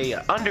 There is a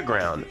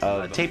underground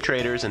of tape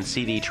traders and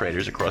CD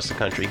traders across the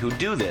country who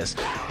do this,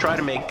 try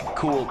to make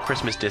cool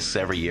Christmas discs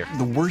every year.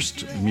 The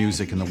worst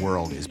music in the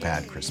world is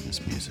bad Christmas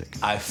music.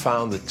 I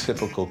found the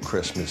typical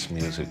Christmas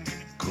music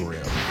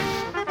grim.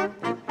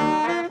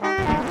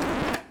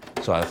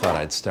 So I thought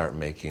I'd start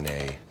making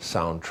a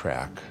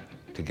soundtrack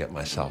to get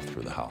myself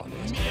through the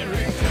holidays.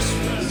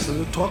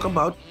 So talk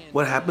about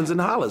what happens in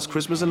Hollis,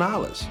 Christmas in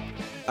Hollis.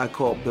 I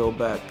called Bill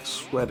back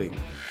sweating.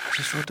 I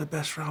just wrote the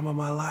best rhyme of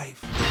my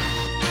life.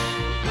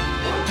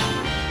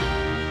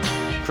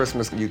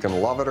 Christmas, you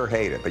can love it or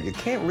hate it, but you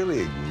can't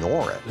really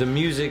ignore it. The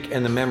music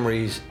and the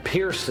memories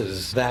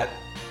pierces that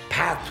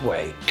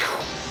pathway.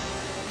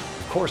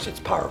 Of course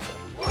it's powerful.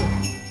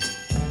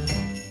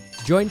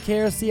 Join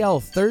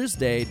KRCL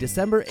Thursday,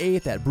 December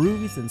 8th at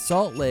Broovies in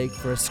Salt Lake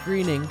for a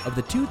screening of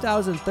the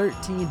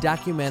 2013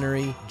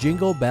 documentary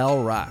Jingle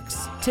Bell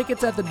Rocks.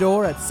 Tickets at the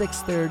door at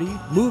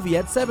 6:30, movie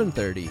at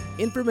 7:30.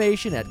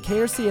 Information at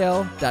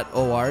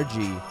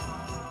krcl.org.